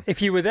 off, gone.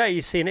 If you were there,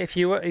 you'd seen it. If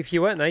you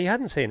weren't there, you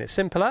hadn't seen it.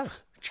 Simple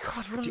as.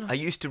 God, I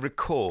used to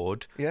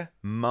record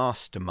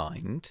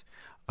Mastermind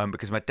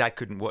because my dad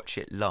couldn't watch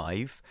it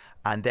live,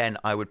 and then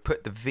I would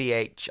put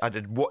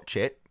I'd watch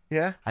it.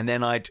 Yeah. And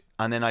then I'd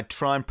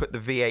try and put the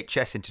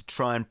VHS in to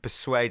try and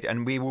persuade,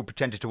 and we all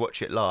pretended to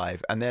watch it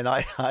live, and then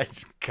I'd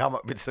come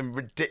up with some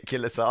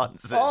ridiculous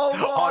answers on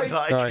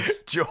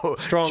Nice.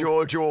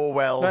 George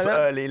Orwell's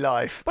early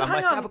life. But and my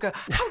hang dad on. would go,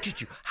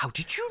 How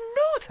did you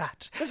know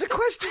that? There's a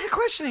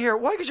question here.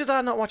 Why could your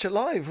dad not watch it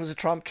live? Was it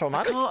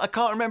traumatic? I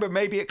can't remember.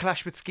 Maybe it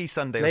clashed with Ski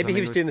Sunday. Or Maybe something.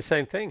 he was doing the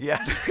same thing. Yeah.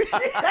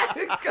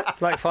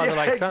 Like father,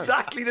 like son.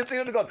 Exactly. The two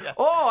of them gone.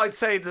 Oh, I'd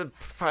say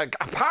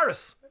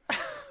Paris.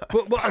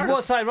 But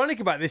what's ironic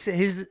about this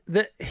is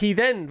that he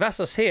then,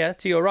 Vassos here,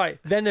 to your right,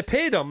 then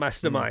appeared on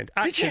Mastermind.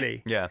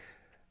 Actually. Yeah.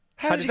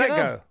 How did that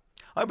go?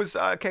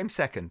 I came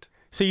second.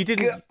 So you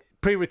didn't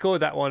pre-record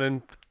that one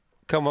and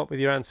come up with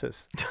your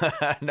answers?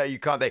 No, you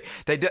can't.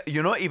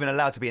 You're not even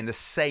allowed to be in the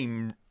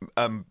same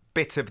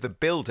bit of the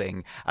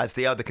building as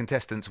the other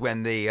contestants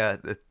when the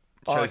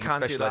I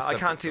can't do that. I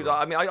can't do that.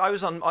 I mean, I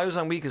was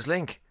on Weakest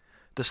Link,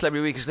 the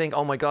Celebrity Weakest Link.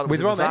 Oh my God, it was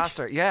With a Romesh?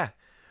 disaster. Yeah.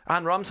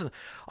 Anne Robinson.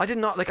 I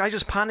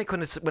just panic when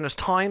there's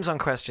times on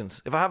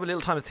questions. If I have a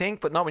little time to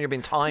think, but not when you're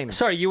being timed.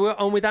 Sorry, you were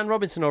on with Anne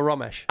Robinson or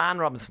Romesh? Anne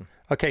Robinson.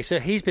 Okay, so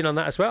he's been on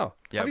that as well.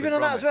 Yeah, Have you with been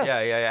on that as well? Yeah.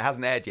 It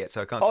hasn't aired yet,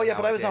 so I can't. Oh say yeah,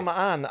 how but I it was did. on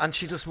my Anne, and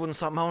she just wouldn't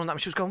stop moaning at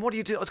me. She was going, "What do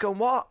you do?" I was going,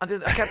 "What?" And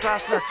then I kept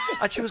asking her,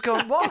 and she was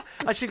going, "What?"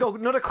 And she'd go,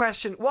 "Another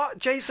question. What,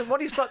 Jason? What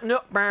do you start?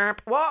 No,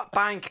 burp. What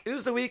bank?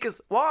 Who's the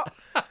weakest? What?"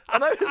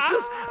 And I was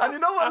just, and you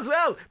know what as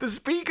well? The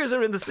speakers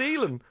are in the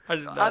ceiling,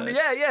 and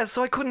yeah.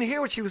 So I couldn't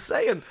hear what she was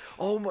saying.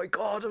 Oh my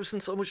God, I was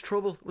in so much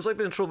trouble. It was like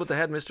being in trouble with the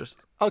headmistress.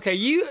 Okay,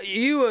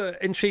 you were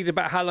intrigued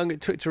about how long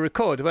it took to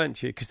record,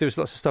 weren't you? Because there was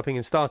lots of stopping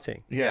and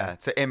starting. Yeah,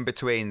 so in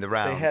between the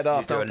rounds, head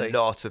off, you do don't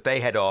they? They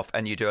head off,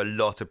 and you do a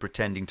lot of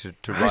pretending to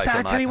How's write that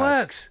on how telly iPads.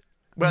 works?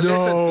 Well,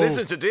 No.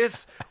 listen to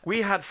this.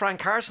 We had Frank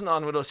Carson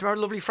on with us. You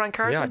remember lovely Frank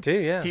Carson? Yeah, I do,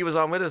 yeah. He was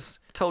on with us,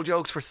 told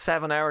jokes for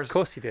 7 hours. Of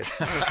course he did.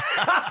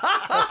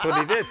 That's what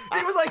he did.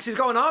 He was like, she's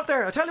going off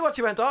there. I tell you what,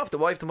 she went off. The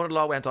wife, the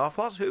mother-in-law went off.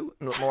 What? Who?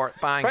 No more.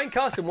 Bang. Frank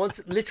Carson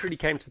once literally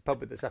came to the pub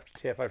with us after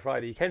TFI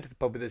Friday. He came to the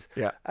pub with us,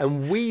 Yeah.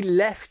 and we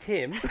left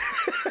him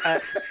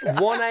at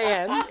 1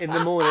 a.m. in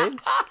the morning,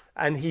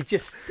 and he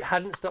just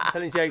hadn't stopped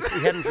telling jokes.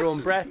 He hadn't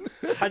drawn breath.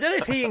 I don't know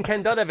if he and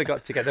Ken Dodd ever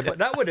got together, but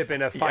that would have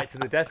been a fight to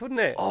the death, wouldn't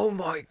it? Oh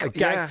my A God.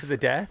 gag Yeah. to the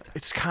death.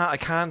 I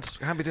can't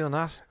be doing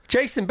that.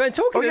 Jason Byrne,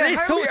 talking Oh to yeah,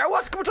 this.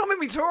 what's going on with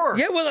me tour?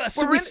 Yeah, well,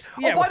 so We're we- in-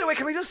 yeah, by the way,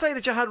 can we just say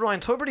that you had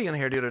Ryan Tuberty in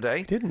here the other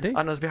day? Did indeed.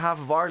 And on behalf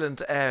of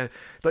Ireland,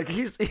 like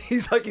he's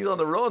like he's on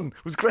the run.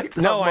 It was great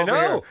to No, have him I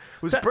over know. here.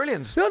 It was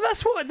brilliant. No,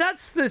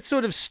 that's the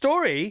sort of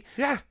story.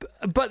 Yeah.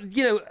 But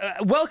you know,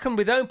 welcome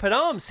with open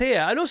arms here,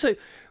 and also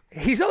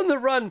he's on the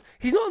run.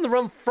 He's not on the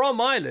run from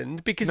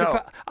Ireland because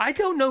No. I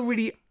don't know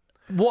really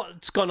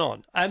what's gone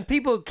on, and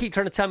people keep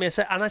trying to tell me. I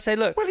say,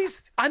 look, Well,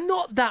 I'm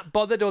not that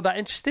bothered or that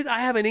interested.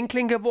 I have an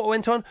inkling of what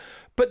went on,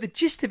 but the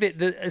gist of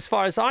it, as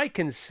far as I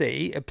can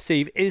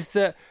perceive, is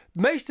that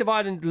most of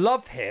Ireland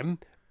love him,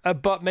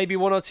 but maybe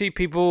one or two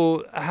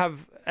people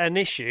have an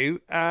issue,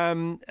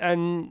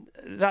 and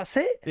that's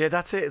it. Yeah,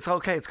 that's it. It's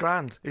okay. It's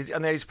grand.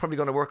 And he's probably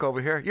going to work over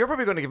here. You're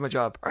probably going to give him a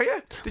job, are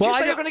you? Did Well, you I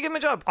say you're don't- going to give him a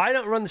job? I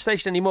don't run the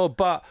station anymore,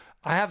 but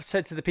I have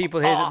said to the people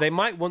here that they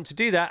might want to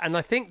do that, and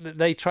I think that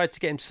they tried to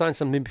get him to sign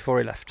something before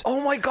he left. Oh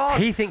my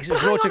God. He thinks it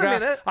was But hang on a autograph.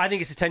 minute. I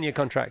think it's a 10-year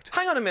contract.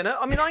 Hang on a minute.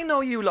 I mean, I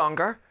know you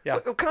longer. Yeah.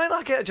 Can I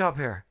not get a job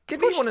here?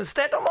 Give me one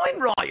instead. Don't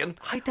mind Ryan.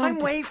 don't I'm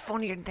do- way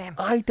funnier than them.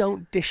 I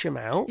don't dish him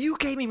out, You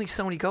gave me my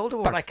Sony Gold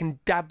Award. but I can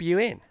dab you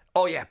in.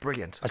 Oh yeah,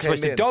 brilliant. I'm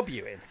supposed to dob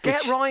you in. Get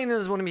which- Ryan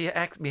as one of me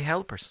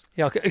helpers.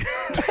 Yeah, okay.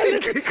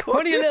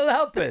 One of your little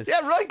helpers.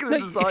 Yeah, Ryan can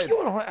Look, decide. if you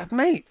want,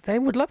 mate, they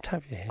would love to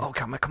have you here. Oh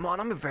come on,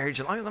 I'm a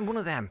virgin. I'm one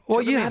of them. Do well,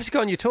 know what you I mean? have to go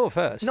on your tour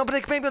first. No,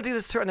 but maybe I'll do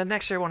this tour, and then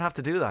next year I won't have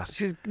to do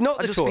that. Not I'll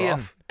the just tour be in.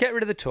 off. Get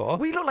rid of the tour.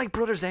 We look like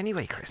brothers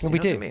anyway, Chris. Well, You we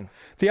know do. what I mean?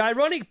 The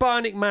Ironic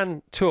Bionic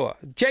Man tour.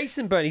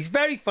 Jason Byrne. He's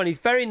very funny. He's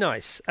very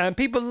nice.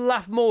 People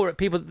laugh more at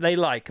people that they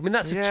like. I mean,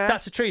 that's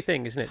a true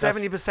thing, isn't it?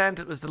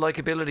 70% was the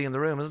likability in the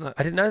room, isn't it?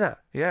 I didn't know that.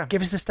 Yeah.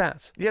 Give us the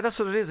stats. Yeah, that's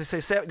what it is. They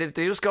say they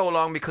just go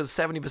along because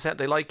 70%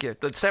 they like you.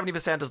 But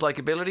 70% is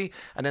likability,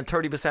 and then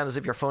 30% is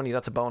if you're funny.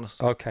 That's a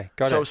bonus. Okay,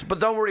 got it. But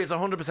don't worry, it's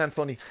 100%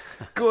 funny.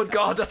 Good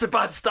God, that's a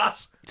bad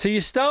stat. So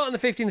you start on the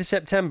 15th of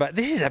September.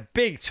 This is a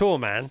big tour,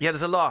 man. Yeah,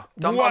 there's a lot.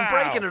 I'm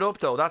breaking it up,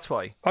 though. That's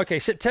why. Okay,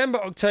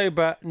 September,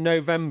 October,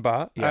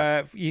 November.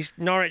 Yeah.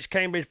 Norwich,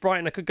 Cambridge,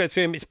 Brighton. I could go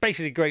through them. It's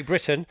basically Great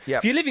Britain. Yeah.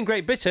 If you live in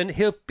Great Britain,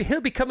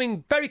 he'll be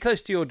coming very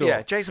close to your door.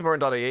 Yeah,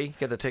 jasonbyrne.ie.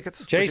 Get the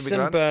tickets.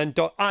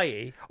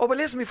 jasonbyrne.ie. Oh, but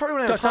listen, before we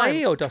run out of time...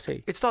 .ie or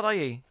 .e? It's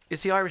 .ie.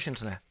 It's the Irish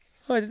internet.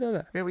 Oh, I didn't know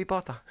that. Yeah, we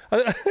bought that.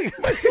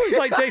 It was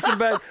like Jason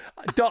Byrne.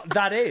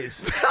 That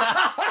is.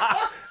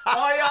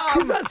 I am.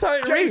 Because that's how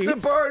it Jason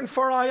reads. Byrne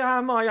for I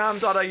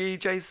am.ie,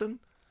 Jason.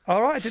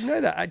 All right, I didn't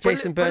know that. At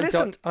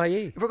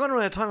jasonbyrne.ie. If we're going to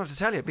run out of time, I have to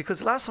tell you, because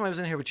the last time I was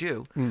in here with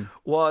you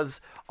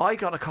was I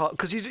got a call,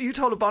 because you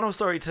told a Bono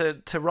story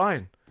to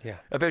Ryan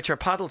about your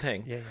paddle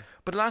thing. Yeah.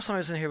 But the last time I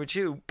was in here with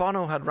you,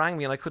 Bono had rang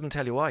me and I couldn't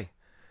tell you why.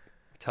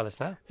 Tell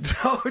us now.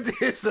 No,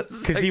 this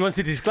is because he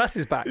wanted his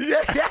glasses back.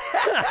 Yeah.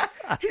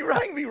 He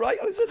rang me, right?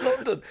 I was in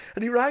London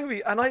and he rang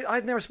me and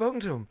I'd never spoken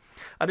to him.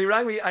 And he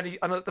rang me and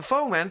the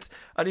phone went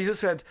and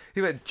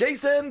he went,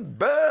 Jason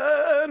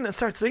Byrne, and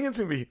started singing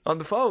to me on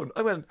the phone.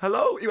 I went,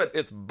 hello? He went,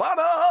 it's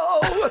Bono.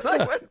 And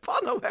I went,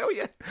 Bono, how are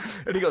you?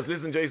 And he goes,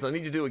 listen, Jason, I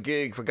need you to do a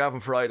gig for Gavin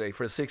Friday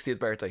for his 60th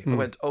birthday. I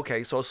went,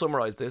 okay, so I'll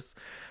summarise this.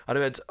 And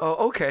I went,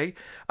 oh, okay.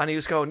 And he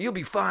was going, you'll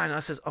be fine. And I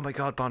says, oh my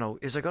God, Bono,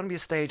 is there going to be a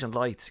stage and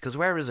lights? He goes,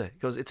 where is it? He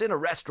goes, it's in a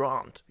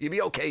restaurant. You'll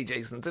be okay,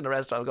 Jason. It's in a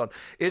restaurant. I'm going,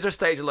 is there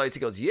stage and lights?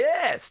 He goes,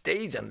 yeah,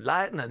 stage and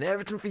lighting and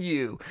everything for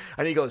you.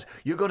 And he goes,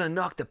 you're going to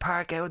knock the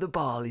park out of the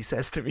ball, he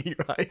says to me,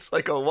 right? So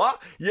I go,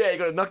 what? Yeah, you're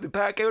going to knock the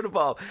park out of the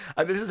ball.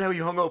 And this is how he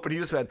hung up. And he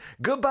just went,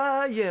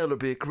 goodbye, Yellow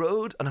Brick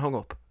Road, and hung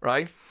up,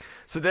 right?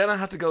 So then I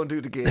had to go and do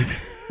the gig,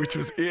 which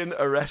was in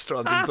a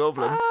restaurant in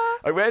Dublin.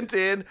 I went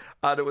in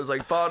and it was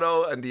like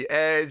Bono and The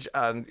Edge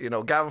and, you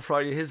know, Gavin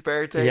Friday, his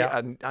birthday,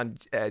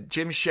 and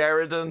Jim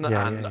Sheridan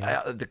and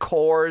the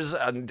Coors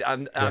and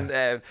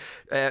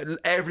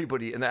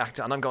everybody in the act.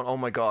 And I'm going, oh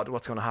my God,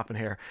 what's going to happen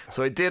here?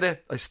 So I did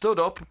it. I stood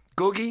up.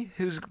 Googie,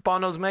 who's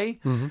Bono's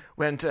mate,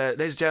 went,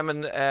 ladies and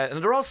gentlemen,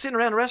 and they're all sitting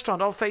around a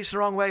restaurant, all facing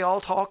the wrong way,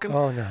 all talking.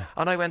 Oh, no.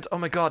 And I went, oh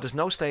my God, there's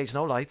no stage,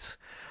 no lights.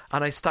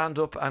 And I stand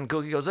up and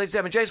Googie goes, ladies and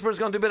gentlemen, Jason Byrne's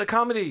going to do a bit of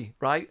comedy,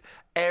 right?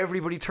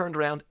 Everybody turned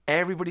around,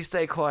 everybody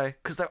stayed quiet,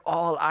 because they're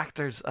all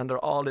actors and they're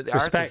all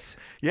artists.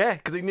 Yeah,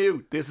 because he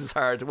knew this is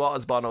hard. What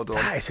has Bono done?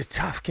 That is a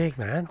tough gig,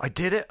 man. I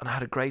did it and I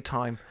had a great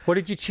time. What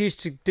did you choose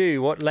to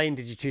do? What lane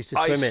did you choose to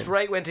swim in? I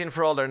straight went in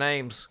for all their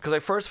names, because I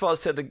first of all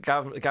said to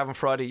Gavin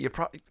Friday,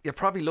 you're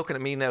probably looking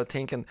at me now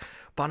thinking,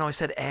 Bono, I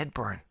said Ed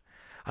Byrne.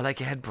 I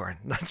like Ed Byrne.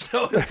 That's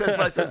what it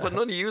says, but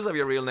none of you have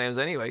your real names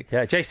anyway.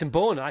 Yeah, Jason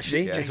Bourne,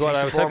 actually, is what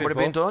Jason I was Bourne hoping would have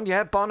for. been done.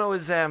 Yeah, Bono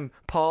is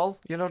Paul,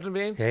 you know what I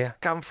mean? Yeah.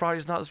 Gavin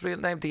Friday's not his real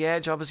name. The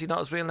Edge, obviously not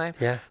his real name.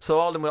 Yeah. So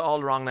all of them were all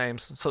the wrong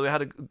names. So we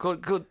had a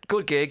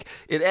good gig.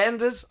 It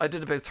ended. I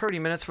did about 30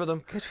 minutes for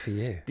them. Good for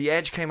you. The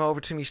Edge came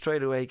over to me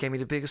straight away, gave me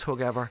the biggest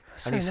hug ever.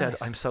 And he said,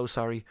 I'm so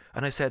sorry.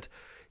 And I said,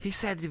 he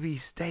said to be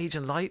stage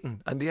and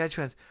lighting. And the Edge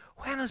went,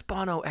 when has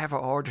Bono ever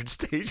ordered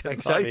stage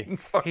and lighting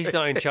for He's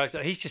not in charge.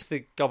 He's just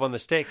the gob on the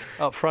stick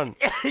up front.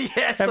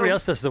 Yeah, Everybody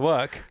else does the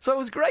work. So it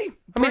was great.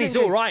 I mean, he's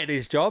all right at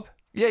his job.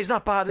 Yeah, he's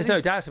not bad. There's no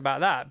doubt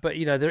about that. But,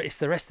 you know, it's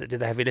the rest that do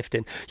the heavy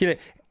lifting. You know,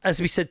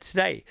 as we said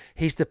today,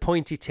 he's the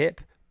pointy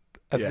tip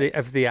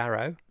of the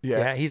arrow.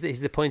 Yeah, he's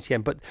the pointy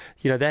end. But,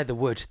 you know, they're the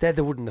wood. They're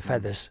the wood and the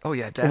feathers. Oh,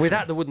 yeah, definitely. And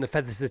without the wood and the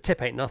feathers, the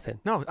tip ain't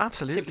nothing. No,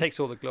 absolutely. The tip takes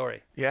all the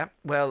glory. Yeah,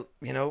 well,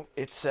 you know,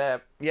 it's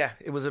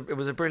it was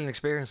a brilliant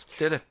experience.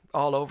 Did it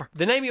all over.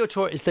 The name of your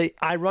tour is The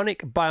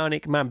Ironic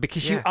Bionic Man,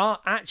 because you are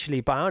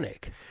actually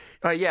bionic.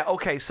 Yeah,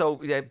 okay, so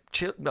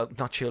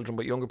not children,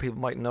 but younger people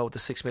might know what the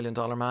 $6 million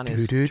man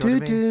is. Do you know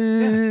what I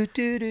mean?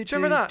 Do you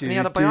remember that? And he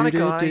had a bionic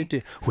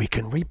eye. We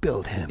can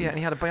rebuild him. Yeah, and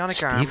he had a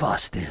bionic arm. Steve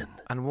Austin.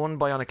 And one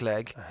bionic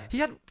leg.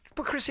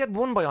 But Chris, he had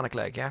one bionic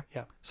leg, yeah?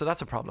 Yeah. So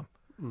that's a problem.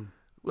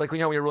 Like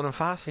when you're running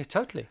fast. Yeah,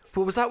 totally.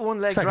 But was that one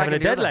leg it's like dragging having a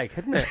the dead other? leg,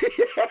 isn't it?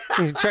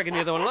 He's dragging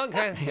the other one along.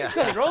 There's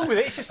nothing wrong with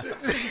it. It's just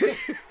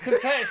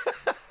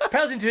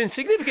pales into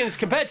insignificance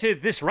compared to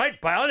this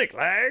right bionic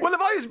leg. Well,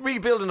 if I was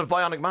rebuilding a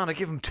bionic man, I'd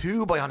give him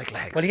 2 bionic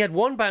legs. Well, he had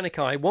one bionic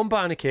eye, one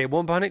bionic ear,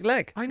 one bionic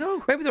leg. I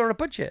know. Maybe they're on a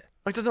budget.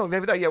 I don't know.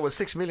 Maybe that was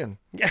 $6 million.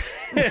 Yeah,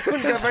 it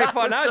wouldn't go very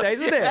far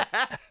nowadays, would it?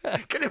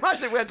 Can you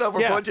imagine if it went over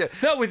budget?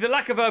 No, with the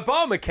lack of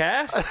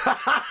Obamacare.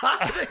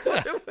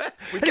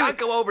 We can't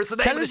go over. It's the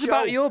name Tell of the us show.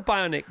 about your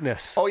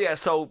bionicness. Oh yeah,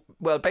 so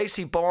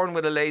basically born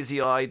with a lazy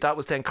eye. That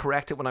was then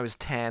corrected when I was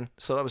 10,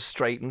 so that was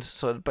straightened.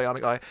 So the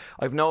bionic eye.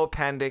 I've no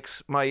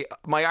appendix. My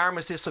arm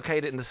is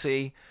dislocated in the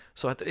sea,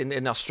 so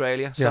in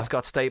Australia. So that's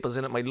got staples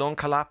in it. My lung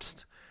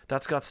collapsed.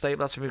 That's got staples.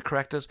 That's been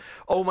corrected.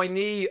 Oh, my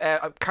knee,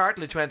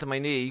 cartilage went to my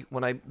knee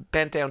when I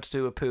bent down to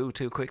do a poo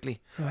too quickly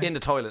in the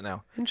toilet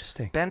now.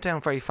 Interesting. Bent down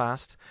very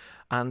fast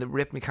and it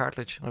ripped my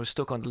cartilage. I was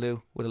stuck on the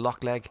loo with a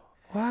locked leg.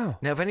 Wow.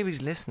 Now, if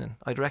anybody's listening,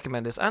 I'd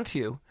recommend this, and to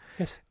you,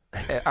 yes,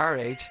 our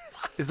age,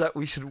 is that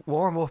we should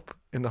warm up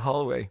in the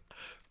hallway.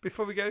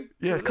 Before we go?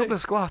 Yeah, a couple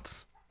of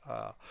squats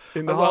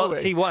in the hallway. Well,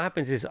 see, what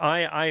happens is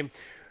I'm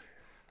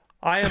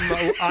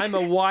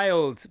a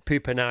wild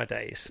pooper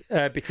nowadays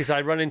because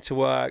I run into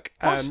work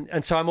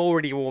and so I'm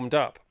already warmed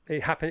up.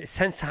 It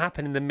tends to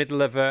happen in the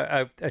middle of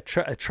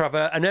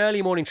an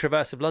early morning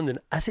traverse of London,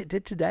 as it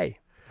did today,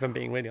 if I'm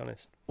being really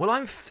honest. Well,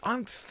 I'm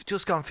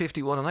just gone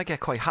 51, and I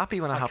get quite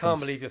happy when it happens. I can't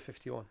believe you're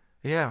 51.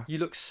 Yeah. You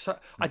look so...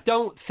 I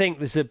don't think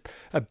there's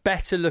a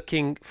better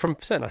looking, from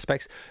certain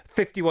aspects,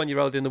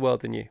 51-year-old in the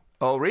world than you.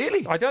 Oh,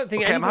 really? I don't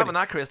think Okay, anybody... I'm having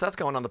that, Chris. That's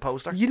going on the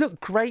poster. You look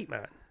great,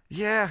 man.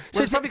 Yeah. So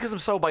Well, it's probably because I'm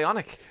so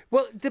bionic.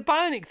 Well, the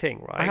bionic thing,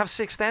 right? I have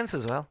 6 stents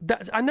as well.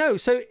 I know.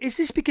 So is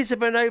this because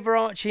of an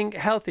overarching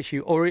health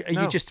issue, or are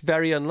you just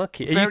very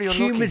unlucky? Very are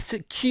you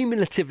unlucky.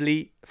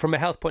 Cumulatively, from a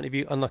health point of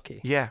view,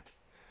 unlucky? Yeah.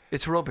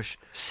 It's rubbish.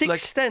 6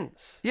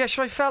 stents? Yeah,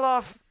 I fell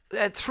off.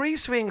 3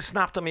 swings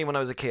snapped on me when I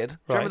was a kid.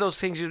 Remember those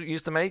things you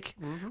used to make?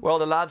 Mm-hmm. Where all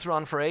the lads were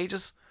on for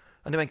ages?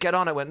 And they went, get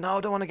on. I went, no,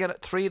 I don't want to get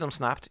it. 3 of them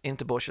snapped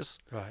into bushes.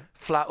 Right.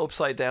 Flat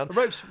upside down. A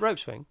rope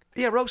swing?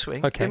 Yeah, rope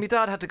swing. Okay. And my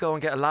dad had to go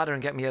and get a ladder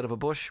and get me out of a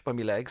bush by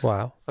my legs.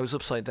 Wow. I was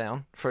upside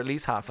down for at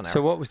least half an hour.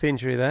 So what was the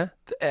injury there?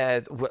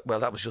 Well,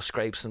 that was just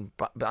scrapes and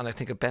I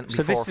think it bent me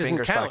so 4 this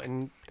fingers back.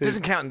 This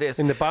doesn't count in this.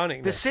 In the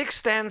bionic. The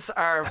 6 stents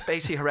are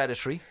basically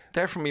hereditary.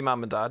 They're from my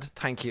mum and dad.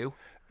 Thank you.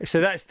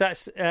 So that's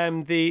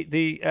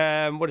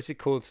the what is it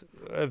called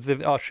of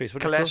the arteries?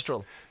 What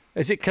cholesterol.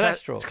 Is it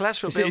cholesterol? It's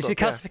cholesterol. Is it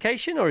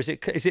calcification or is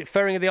it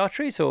furring of the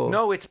arteries or?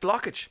 No, it's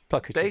blockage.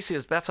 Blockage.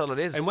 Basically, that's all it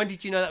is. And when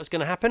did you know that was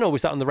going to happen, or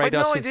was that on the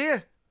radar? I had no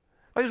idea.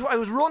 I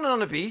was running on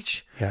the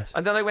beach, yes,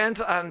 and then I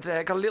went and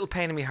got a little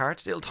pain in my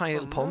heart, little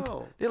tiny pump,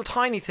 little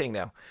tiny thing.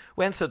 Now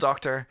went to the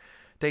doctor.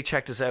 They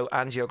checked us out,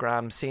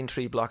 angiogram, seen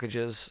 3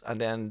 blockages,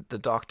 and then the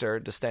doctor,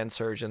 the stent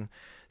surgeon,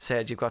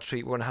 said, you've got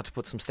 3, we're going to have to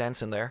put some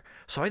stents in there.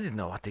 So I didn't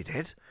know what they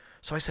did.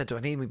 So I said, do I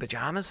need my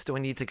pyjamas? Do I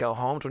need to go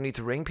home? Do I need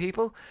to ring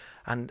people?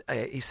 And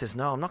he says,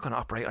 no, I'm not going to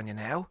operate on you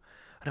now.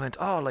 And I went,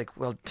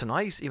 well,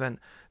 tonight? He went,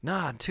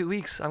 nah, in 2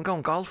 weeks, I'm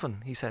going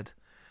golfing, he said.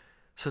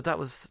 So that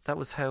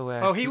was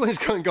how... he was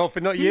going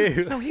golfing, not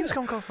you. No, he was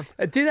going golfing.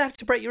 Did they have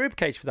to break your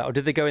ribcage for that, or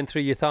did they go in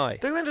through your thigh?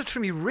 They went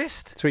through my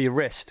wrist. Through your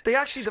wrist? They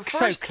actually...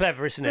 So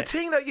clever, isn't it? The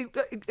thing that you...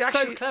 actually,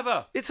 so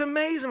clever. It's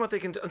amazing what they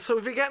can do. And so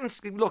if you're getting...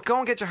 Look, go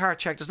and get your heart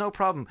checked. There's no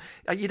problem.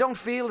 You don't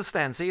feel the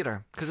stents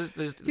either. Because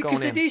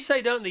they do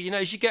say, don't they, you know,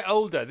 as you get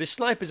older, this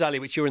Sniper's Alley,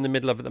 which you're in the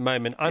middle of at the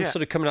moment, I'm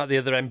sort of coming out the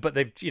other end, but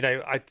they've, you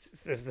know,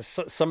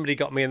 somebody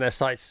got me in their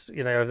sights,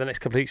 you know, over the next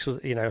couple of weeks,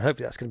 you know,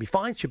 hopefully that's going to be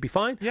fine, should be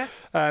fine. Yeah.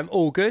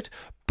 All good.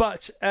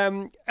 But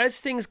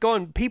as things go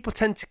on, people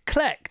tend to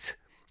collect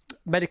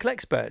medical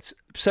experts.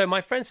 So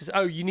my friend says,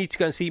 you need to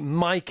go and see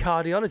my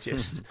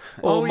cardiologist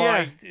or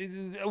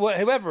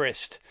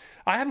whoeverist.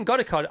 I haven't got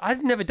a card.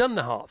 I've never done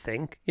the heart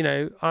thing. You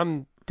know,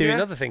 I'm doing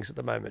other things at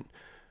the moment.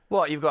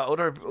 What, you've got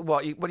other...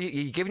 What, are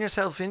you giving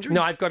yourself injuries?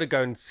 No, I've got to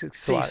go and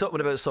see something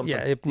about something.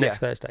 Yeah,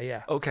 next Thursday,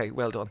 yeah. Okay,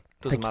 well done.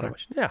 Doesn't matter.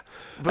 Yeah.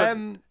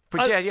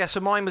 But so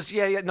mine was...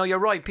 no, you're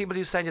right. People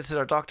do send you to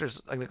their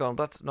doctors and they're going,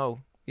 no,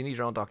 you need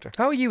your own doctor.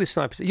 How are you with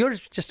Snipers? You're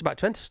just about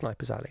to enter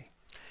Snipers Alley.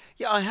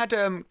 Yeah, I had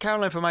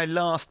Caroline for my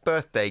last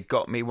birthday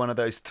got me one of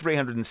those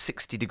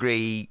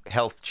 360-degree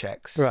health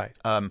checks. Right.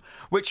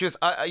 Which was,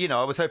 I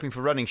was hoping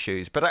for running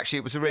shoes, but actually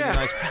it was a really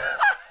nice...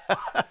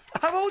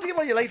 How old are you?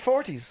 Well, you're late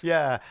 40s.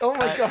 Yeah. Oh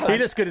my God. He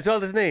looks good as well,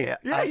 doesn't he?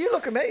 Yeah, you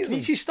look amazing.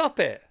 Need you stop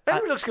it?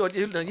 Everyone looks good.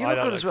 You look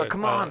good as well.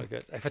 Come on.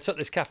 Good. If I took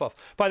this cap off.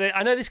 By the way,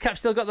 I know this cap's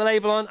still got the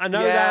label on. I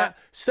know that.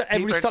 So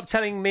everybody stop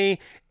telling me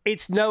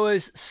it's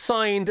Noah's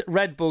signed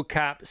Red Bull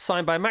cap,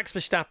 signed by Max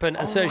Verstappen and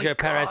Sergio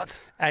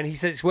Perez. And he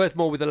said it's worth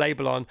more with the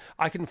label on.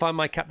 I couldn't find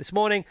my cap this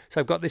morning, so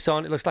I've got this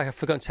on. It looks like I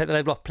forgot to take the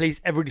label off.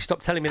 Please, everybody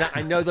stop telling me that.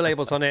 I know the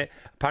label's on it.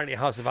 Apparently it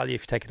has the value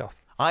if you take it off.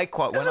 I'm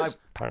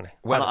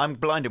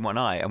blind in one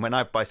eye, and when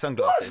I buy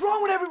sunglasses, what's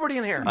wrong with everybody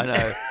in here? I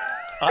know.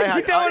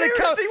 You don't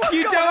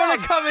want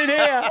to come in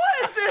here. What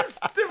is this?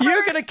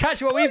 You're going to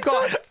catch what we've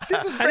got.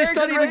 This is and it's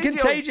not even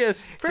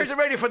contagious. Virgin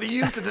Radio for the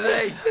youth of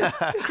today.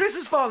 Chris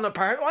is falling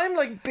apart. I'm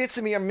like, bits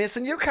of me are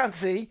missing. You can't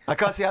see. I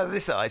can't see out of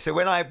this eye. So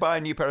when I buy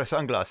a new pair of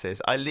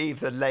sunglasses, I leave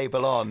the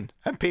label on.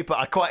 And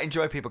I quite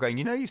enjoy people going,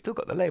 you've still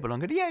got the label on.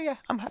 Going, yeah,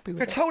 I'm happy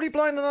with it. You're totally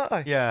blind in that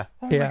eye. Yeah.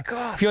 Oh my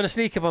God. If you want to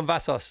sneak up on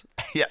Vassos,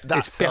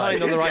 that's it's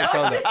behind on the right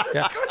shoulder.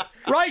 Yeah.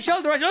 Right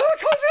shoulder, right shoulder. Oh, I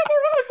can't see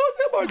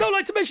him, all right. Don't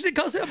like to mention it,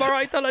 can't see him, all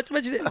right. Don't like to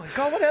mention it. Oh my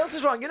God, what else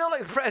is wrong? You know,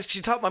 like,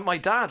 she talked about my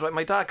dad, right?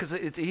 My dad, because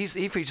he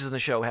features in the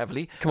show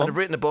heavily. I've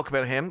written a book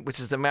about him, which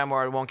is the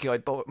memoir of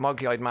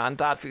Monkey-Eyed Man.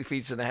 Dad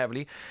features in it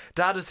heavily.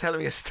 Dad was telling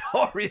me a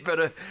story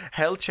about a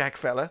health check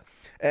fella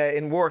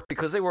in work,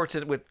 because they worked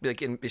with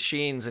in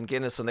machines and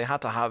Guinness, and they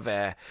had to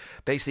have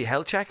basically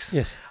health checks.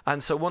 Yes.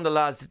 And so one of the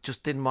lads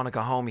just didn't want to go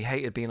home. He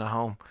hated being at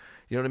home.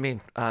 You know what I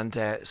mean? And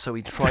so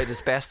he tried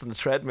his best on the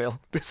treadmill.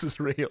 This is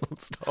a real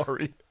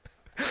story.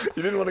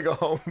 He didn't want to go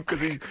home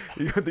because he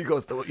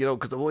goes,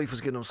 because the wife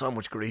was giving him so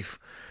much grief,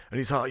 and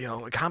he thought,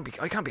 I can't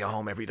be at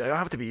home every day. I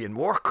have to be in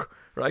work,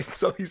 right?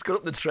 So he's got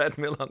up the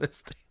treadmill on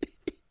his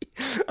day,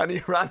 and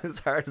he ran as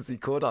hard as he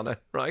could on it,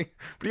 right?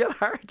 But he had a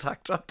heart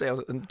attack, dropped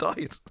down, and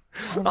died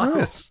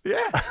on it.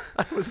 Yeah,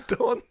 and was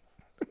done.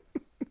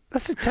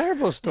 That's a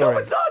terrible story. No,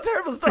 it's not a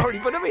terrible story,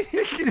 but I mean,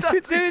 It is a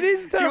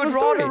he terrible would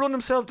rather story. run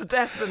himself to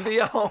death than be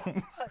at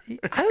home.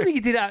 I don't think he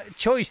did that out of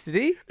choice, did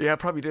he? Yeah,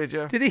 probably did,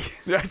 yeah. Did he?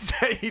 Yeah, I'd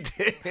say he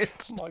did.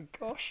 Oh my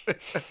gosh.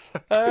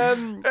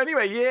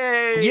 Anyway,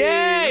 yay!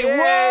 Yay!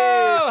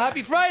 Whoa!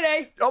 Happy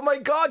Friday! Oh my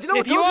God, do you know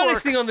If what you does are work?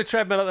 listening on the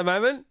treadmill at the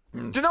moment,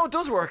 Do you know what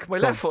does work? My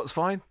left foot's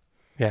fine.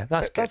 yeah,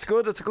 that's good. That's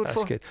good. That's a good That's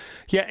foot. good.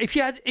 Yeah, if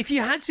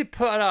you had to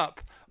put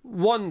up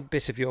one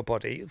bit of your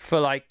body for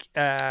like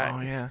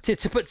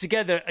to put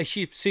together a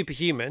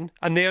superhuman,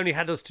 and they only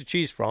had us to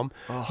choose from,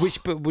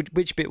 which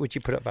bit would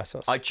you put up,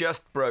 Vassos? I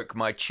just broke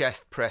my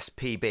chest press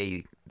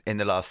PB in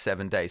the last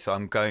 7 days, so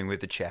I'm going with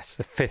the chest.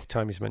 The 5th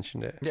time he's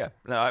mentioned it. Yeah,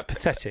 no, it's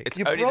pathetic. It's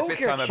You only broke the 5th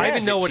your time I've chest. I even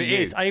mentioned know it what to it you.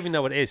 is. I even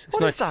know what it is. It's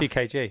What is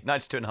 92 that? kg.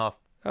 92.5.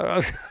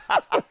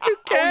 Who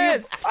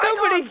cares?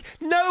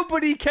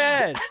 Nobody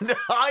cares. No,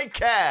 I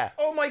care.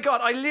 Oh my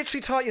God, I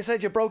literally thought you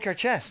said you broke your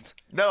chest.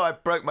 No, I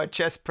broke my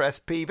chest press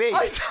PB.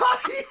 I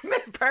thought you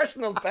meant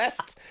personal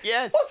best.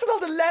 Yes. What's with all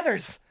the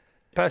letters?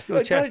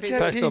 Personal chest,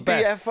 personal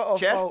best.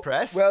 Chest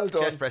press. Well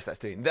done. Chest press, that's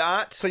doing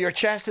that. So your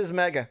chest is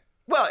mega.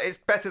 Well, it's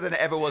better than it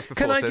ever was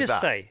before. Can I so just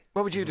that. say?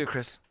 What would you do,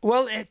 Chris?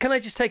 Well, can I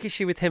just take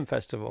issue with him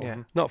first of all?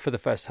 Yeah. Not for the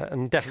first time,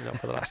 and definitely not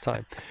for the last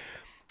time.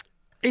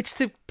 It's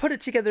to put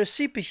it together a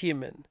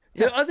superhuman.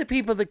 There are other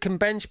people that can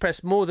bench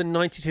press more than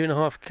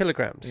 92.5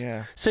 kilograms.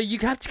 Yeah. So you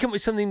have to come up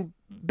with something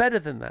better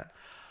than that.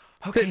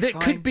 Okay, that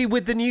fine. could be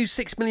with the new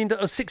 $6 million or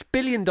 $6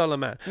 billion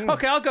man.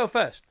 Okay, I'll go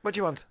first. What do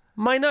you want?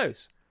 My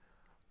nose.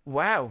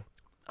 Wow.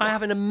 I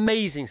have an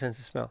amazing sense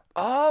of smell.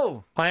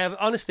 Oh.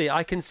 Honestly,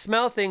 I can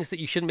smell things that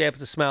you shouldn't be able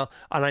to smell,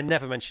 and I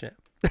never mention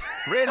it.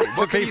 Really?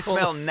 What can you people-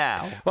 smell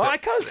now? Well, I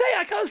can't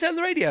say on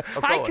the radio.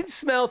 I on. can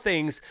smell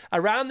things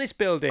around this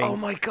building. Oh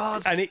my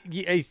God. And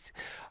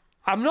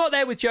I'm not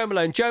there with Joe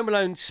Malone. Joe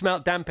Malone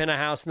smelt damp in her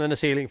house and then a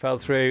ceiling fell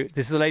through.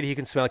 This is a lady who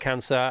can smell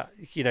cancer.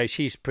 You know,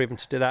 she's proven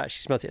to do that.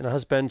 She smelt it in her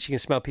husband. She can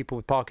smell people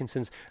with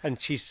Parkinson's, and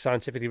she's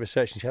scientifically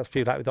researched, and she helps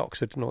people out with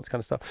Oxford and all this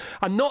kind of stuff.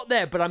 I'm not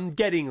there, but I'm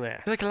getting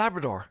there. You're like a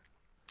Labrador.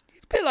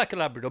 It's a bit like a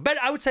Labrador.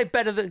 I would say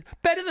better than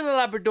a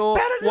Labrador.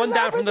 Better than one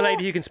down from the Labrador?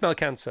 lady who can smell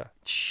cancer.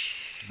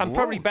 I'm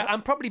probably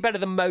better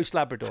than most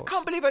Labradors. I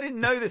can't believe I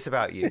didn't know this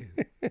about you.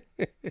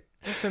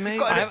 That's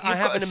amazing. I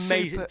have an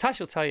amazing. Tash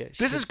will tell you.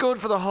 This is good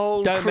for the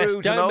whole Don't crew mess,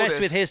 to don't know mess this.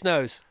 with his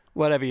nose.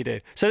 Whatever you do.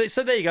 So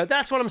there you go.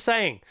 That's what I'm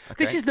saying.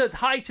 This is the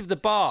height of the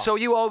bar. So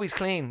you always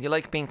clean. You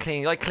like being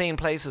clean. You like clean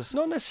places.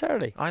 Not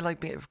necessarily. I like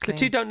being The clean.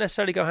 two don't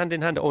necessarily go hand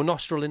in hand, or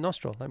nostril in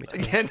nostril. Let me tell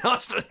you. Yeah,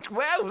 nostril.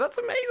 Wow, that's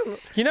amazing.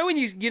 You know when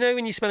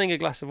you're smelling a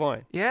glass of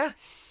wine. Yeah,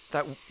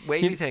 that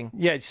wavy thing.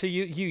 Yeah. So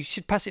you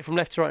should pass it from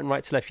left to right and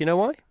right to left. You know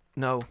why?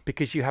 No.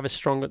 Because you have a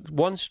strong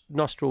one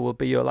nostril will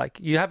be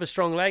you have a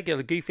strong leg,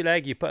 a goofy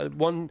leg. You put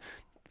one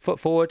foot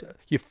forward,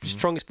 your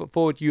strongest foot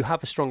forward, you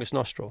have a strongest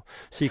nostril.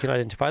 So you can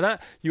identify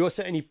that. You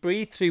also only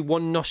breathe through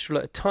one nostril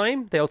at a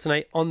time. They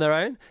alternate on their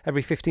own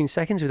every 15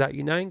 seconds without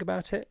you knowing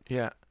about it.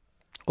 Yeah.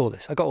 All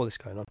this. I got all this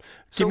going on.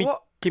 So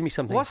Give me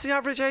something. What's the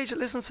average age that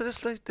listens to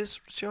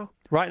this show?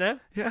 Right now?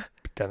 Yeah.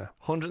 Don't know.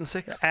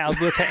 106.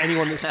 We'll take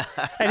anyone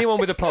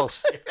with a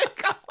pulse.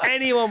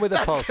 Anyone with a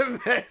pulse.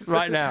 Amazing.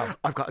 Right now.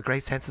 I've got a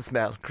great sense of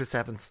smell. Chris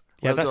Evans.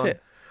 Yeah, Well that's done.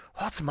 it.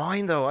 What's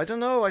mine though? I don't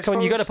know. Come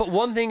on, you got to put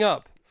one thing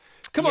up.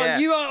 Come Yeah.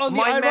 on, you are on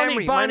the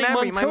ironic Bionic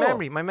Man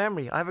tour. my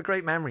memory. I have a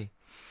great memory.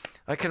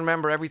 I can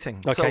remember everything.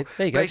 Okay, so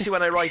there you go. basically,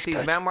 when I write these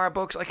Good. memoir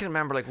books, I can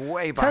remember like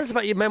way back. Tell us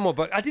about your memoir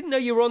book. I didn't know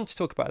you were on to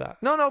talk about that.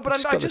 No, but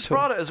I got just the tour.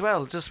 brought it as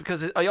well, just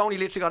because I only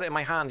literally got it in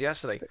my hand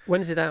yesterday. When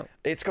is it out?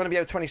 It's going to be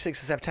out 26th of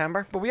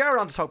September, but we are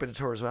on to talk about the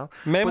tour as well.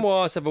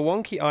 Memoirs of a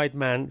wonky-eyed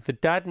man. The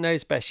dad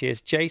knows best. She is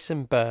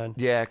Jason Byrne.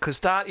 Yeah, because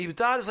dad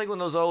is like one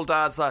of those old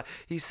dads that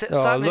he's sat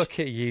Oh, in a, look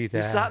at you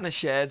there. He sat in a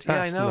shed.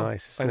 That's yeah, I know.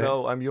 nice, I isn't it?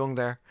 know. I'm young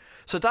there.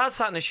 So dad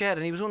sat in a shed,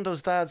 and he was one of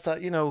those dads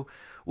that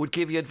would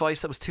give you advice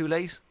that was too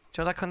late.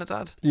 Do you know that kind of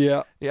dad?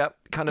 Yeah. Yeah,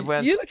 kind of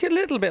went. You look a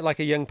little bit like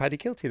a young Paddy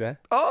Kilty there.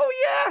 Oh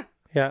yeah.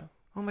 Yeah.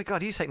 Oh my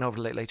God, he's taking over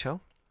the Late Late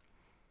Show.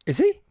 Is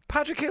he?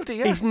 Patrick Kilty,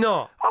 yeah. He's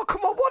not. Oh come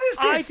on, what is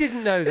this? I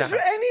didn't know Is that.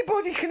 there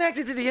anybody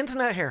connected to the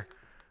internet here?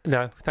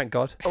 No, thank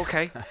God.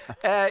 Okay.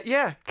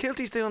 Yeah,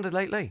 Kilty's doing the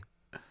Late Late.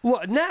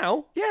 What,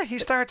 now? Yeah, he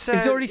starts.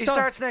 He's already he started?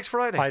 starts next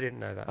Friday. I didn't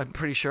know that. I'm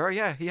pretty sure.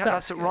 Yeah, That's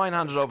that's good. Ryan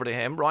handed over to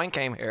him. Ryan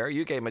came here.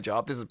 You gave him a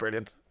job. This is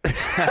brilliant. This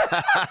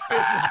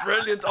is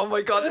brilliant. Oh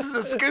my God, this is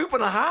a scoop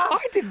and a half.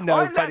 I didn't know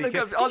I'm Paddy letting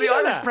Kilty. all Did you the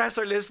know Irish that? press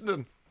are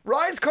listening.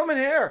 Ryan's coming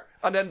here,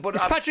 and then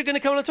Is Patrick going to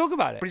come on and talk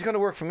about it? but he's going to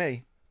work for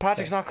me.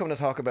 Patrick's not coming to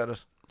talk about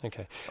it.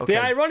 Okay. Okay.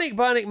 The Ironic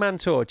Bionic Man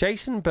Tour,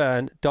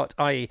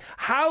 jasonbyrne.ie.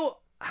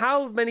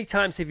 How many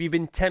times have you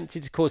been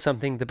tempted to call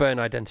something the Byrne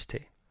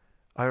identity?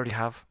 I already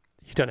have.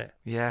 You've done it?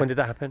 Yeah. When did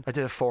that happen? I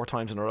did it 4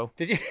 times in a row.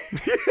 Did you?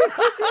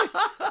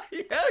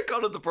 Yeah, I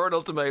called it the Byrne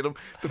ultimatum.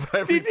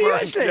 Did you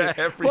actually? Yeah,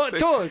 everything. What,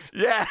 tours?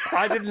 Yeah.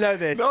 I didn't know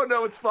this. No,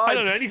 it's fine. I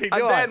don't know anything,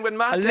 And do I? then when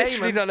Matt I literally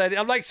Damon... don't know anything.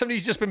 I'm like somebody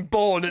who's just been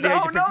born at the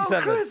age of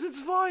 57. No, Chris, it's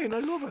fine. I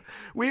love it.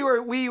 We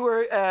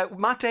were.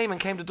 Matt Damon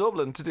came to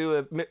Dublin to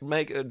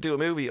do a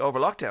movie over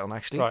lockdown,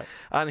 actually. Right.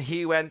 And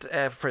he went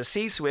for a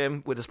sea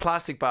swim with his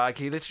plastic bag.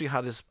 He literally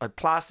had a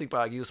plastic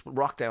bag. He just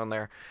rocked down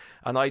there,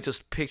 And I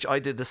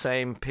did the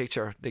same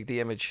picture, the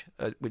image,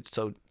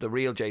 so the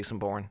real Jason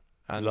Byrne.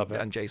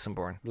 And Jason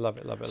Byrne. Love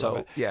it, love it, so, love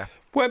it. Yeah.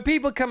 When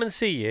people come and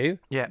see you,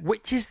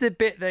 which is the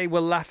bit they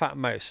will laugh at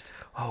most?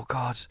 Oh,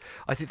 God.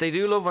 I think they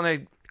do love when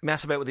I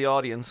mess about with the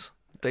audience.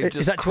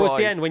 Is that towards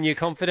the end when you're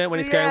confident, when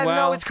it's going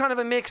well? No, it's kind of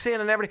a mix in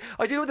and everything.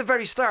 I do at the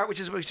very start, which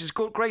is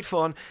good, great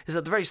fun. Is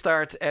at the very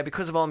start,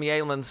 because of all my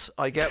ailments,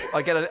 I get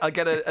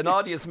an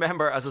audience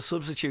member as a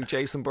substitute,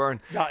 Jason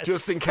Byrne,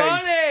 just in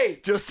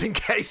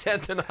case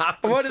anything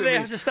happens. What do they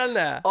have to stand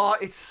there? Oh,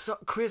 it's so,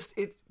 Chris.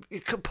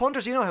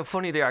 Punters, you know how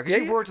funny they are because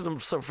you've worked with them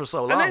for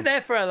so long. And they're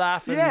there for a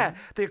laugh. Yeah,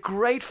 they're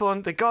great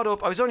fun. They got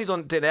up. I was only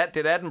did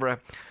Edinburgh, and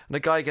the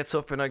guy gets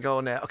up and I go,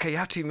 okay, you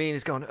have to be mean.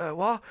 He's going,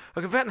 what?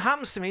 Like, if anything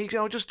happens to me,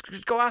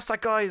 just go ask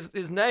that guy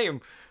his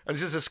name. And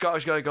it's just a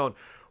Scottish guy going,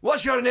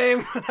 what's your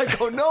name? And I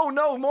go,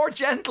 no, more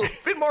gentle, a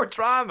bit more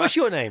drama. What's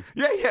your name?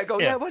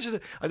 Yeah, what's your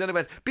name? And then I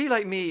went, be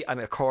like me. And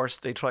of course,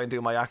 they try and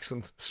do my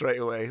accent straight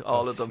away,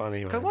 all of them.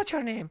 Funny, man. Go, what's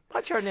your name?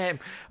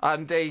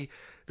 And the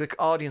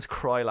audience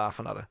cry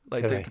laughing at it.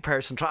 Like the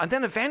person try. And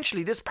then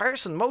eventually this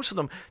person, most of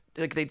them,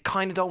 like they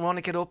kind of don't want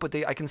to get up, but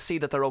I can see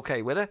that they're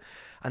okay with it.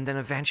 And then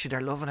eventually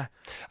they're loving it.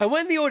 And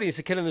when the audience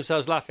are killing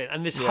themselves laughing,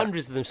 and there's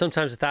hundreds of them,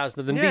 sometimes 1,000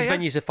 of them, these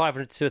venues are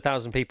 500 to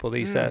 1,000 people,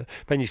 these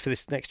venues for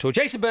this next tour.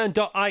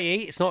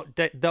 JasonByrne.ie, it's not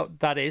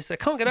that is. I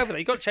can't get over that.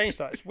 You've got to change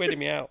that. It's weirding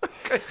me out.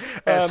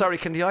 Sorry,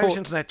 can the Irish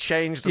Internet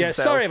change themselves?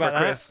 Yeah, sorry about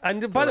Chris? that.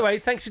 And by the way,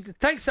 thanks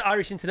to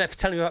Irish Internet for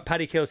telling me about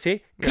Paddy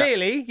Kilty.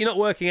 Clearly, you're not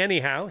working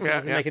anyhow, so it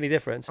doesn't make any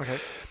difference. Okay.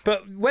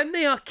 But when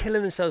they are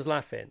killing themselves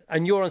laughing,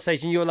 and you're on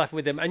stage and you're laughing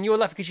with them, and you're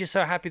laughing because you're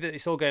so happy that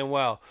it's all going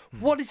well,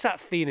 what is that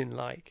feeling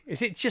like?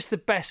 Is it just the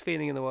best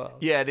feeling in the world?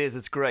 Yeah, it is.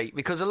 It's great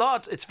because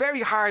it's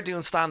very hard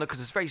doing stand-up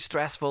because it's very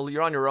stressful.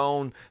 You're on your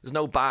own. There's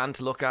no band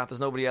to look at. There's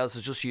nobody else.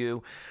 It's just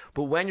you.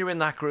 But when you're in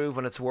that groove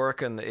and it's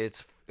working,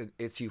 it's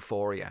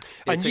euphoria.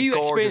 And you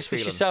experienced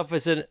this yourself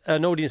as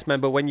an audience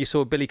member when you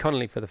saw Billy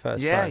Connolly for the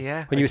first time.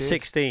 Yeah. When you were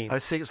 16. I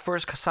was the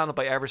first stand-up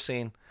I ever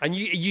seen. And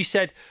you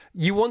said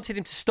you wanted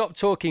him to stop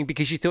talking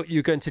because you thought you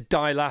were going to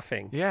die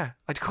laughing. Yeah,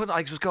 I couldn't.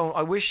 I was going,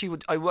 I wish he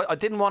would. I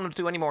didn't want him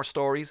to do any more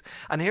stories.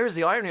 And here's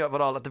the irony of it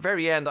all. At the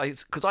very end,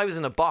 because I was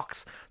in a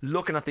box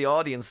looking at the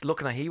audience,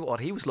 looking at what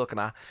he was looking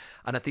at.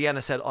 And at the end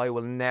I said, I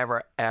will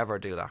never, ever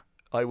do that.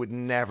 I would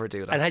never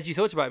do that. And had you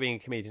thought about being a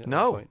comedian at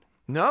that point?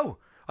 No.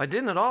 I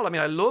didn't at all. I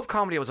mean, I love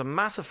comedy. I was a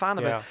massive fan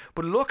of it.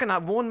 But looking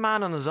at one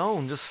man on his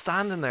own, just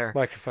standing there,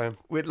 microphone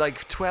with like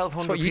 1,200 people.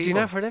 That's what you do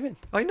now for a living.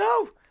 I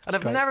know, and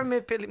I've never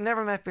met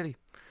Billy.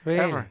 Really?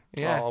 Ever.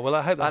 Yeah. Oh, well,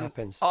 I hope that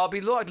happens.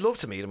 I'd love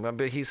to meet him.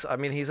 But he's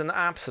an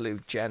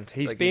absolute gent.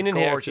 He's been in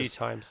here a few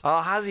times.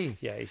 Oh, has he?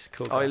 Yeah, he's a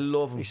cool guy. I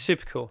love him. He's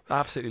super cool.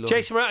 Absolutely love him.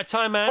 Jason, we're out of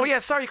time, man. Oh, yeah,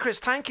 sorry, Chris.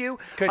 Thank you.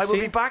 I will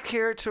be back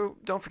here to,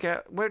 don't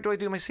forget, where do I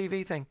do my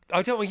CV thing?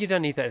 You don't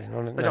need that. I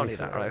don't need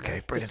that. Right,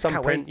 okay, brilliant.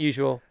 Some print,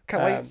 usual.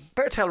 Can't wait.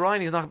 Better tell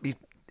Ryan he's not... you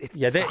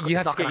have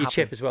to get your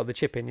chip as well, the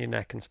chip in your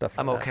neck and stuff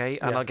like that. I'm okay,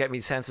 and I'll get me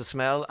sense of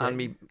smell and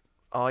me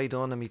eye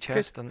done and me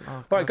chest. And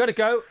all right, got to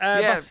go.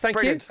 Thank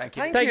brilliant. you.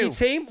 Thank you,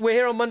 team. We're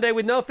here on Monday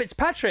with Noel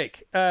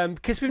Fitzpatrick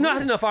because we've not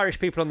had enough Irish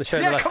people on the show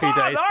the last few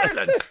days.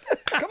 Ireland.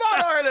 Come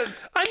on, Ireland.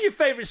 And your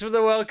favourites for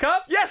the World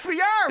Cup. Yes,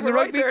 we are. We're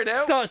right there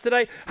now. Starts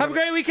today. Have a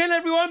great weekend,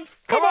 everyone.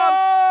 Come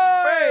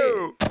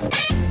on.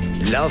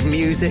 Love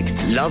music?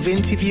 Love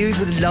interviews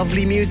with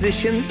lovely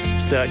musicians?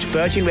 Search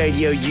Virgin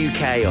Radio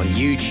UK on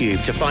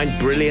YouTube to find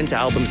brilliant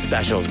album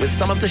specials with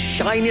some of the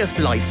shiniest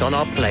lights on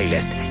our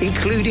playlist,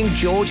 including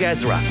George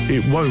Ezra.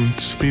 It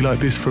won't be like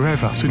this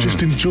forever, so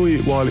just enjoy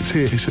it while it's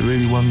here. It's a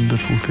really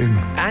wonderful thing.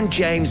 And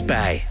James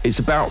Bay. It's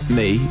about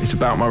me. It's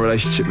about my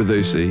relationship with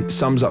Lucy. It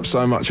sums up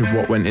so much of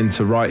what went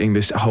into writing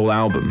this whole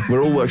album.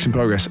 We're all works in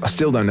progress. I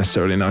still don't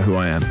necessarily know who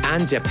I am.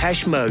 And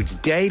Depeche Mode's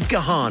Dave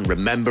Gahan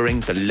remembering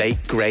the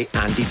late, great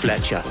Andy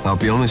Fletcher. I'll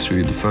be honest with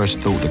you, the first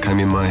thought that came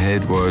in my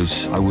head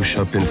was, I wish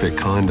I'd been a bit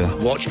kinder.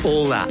 Watch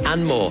all that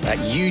and more at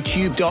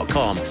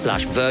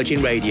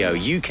youtube.com/Virgin Radio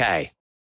UK.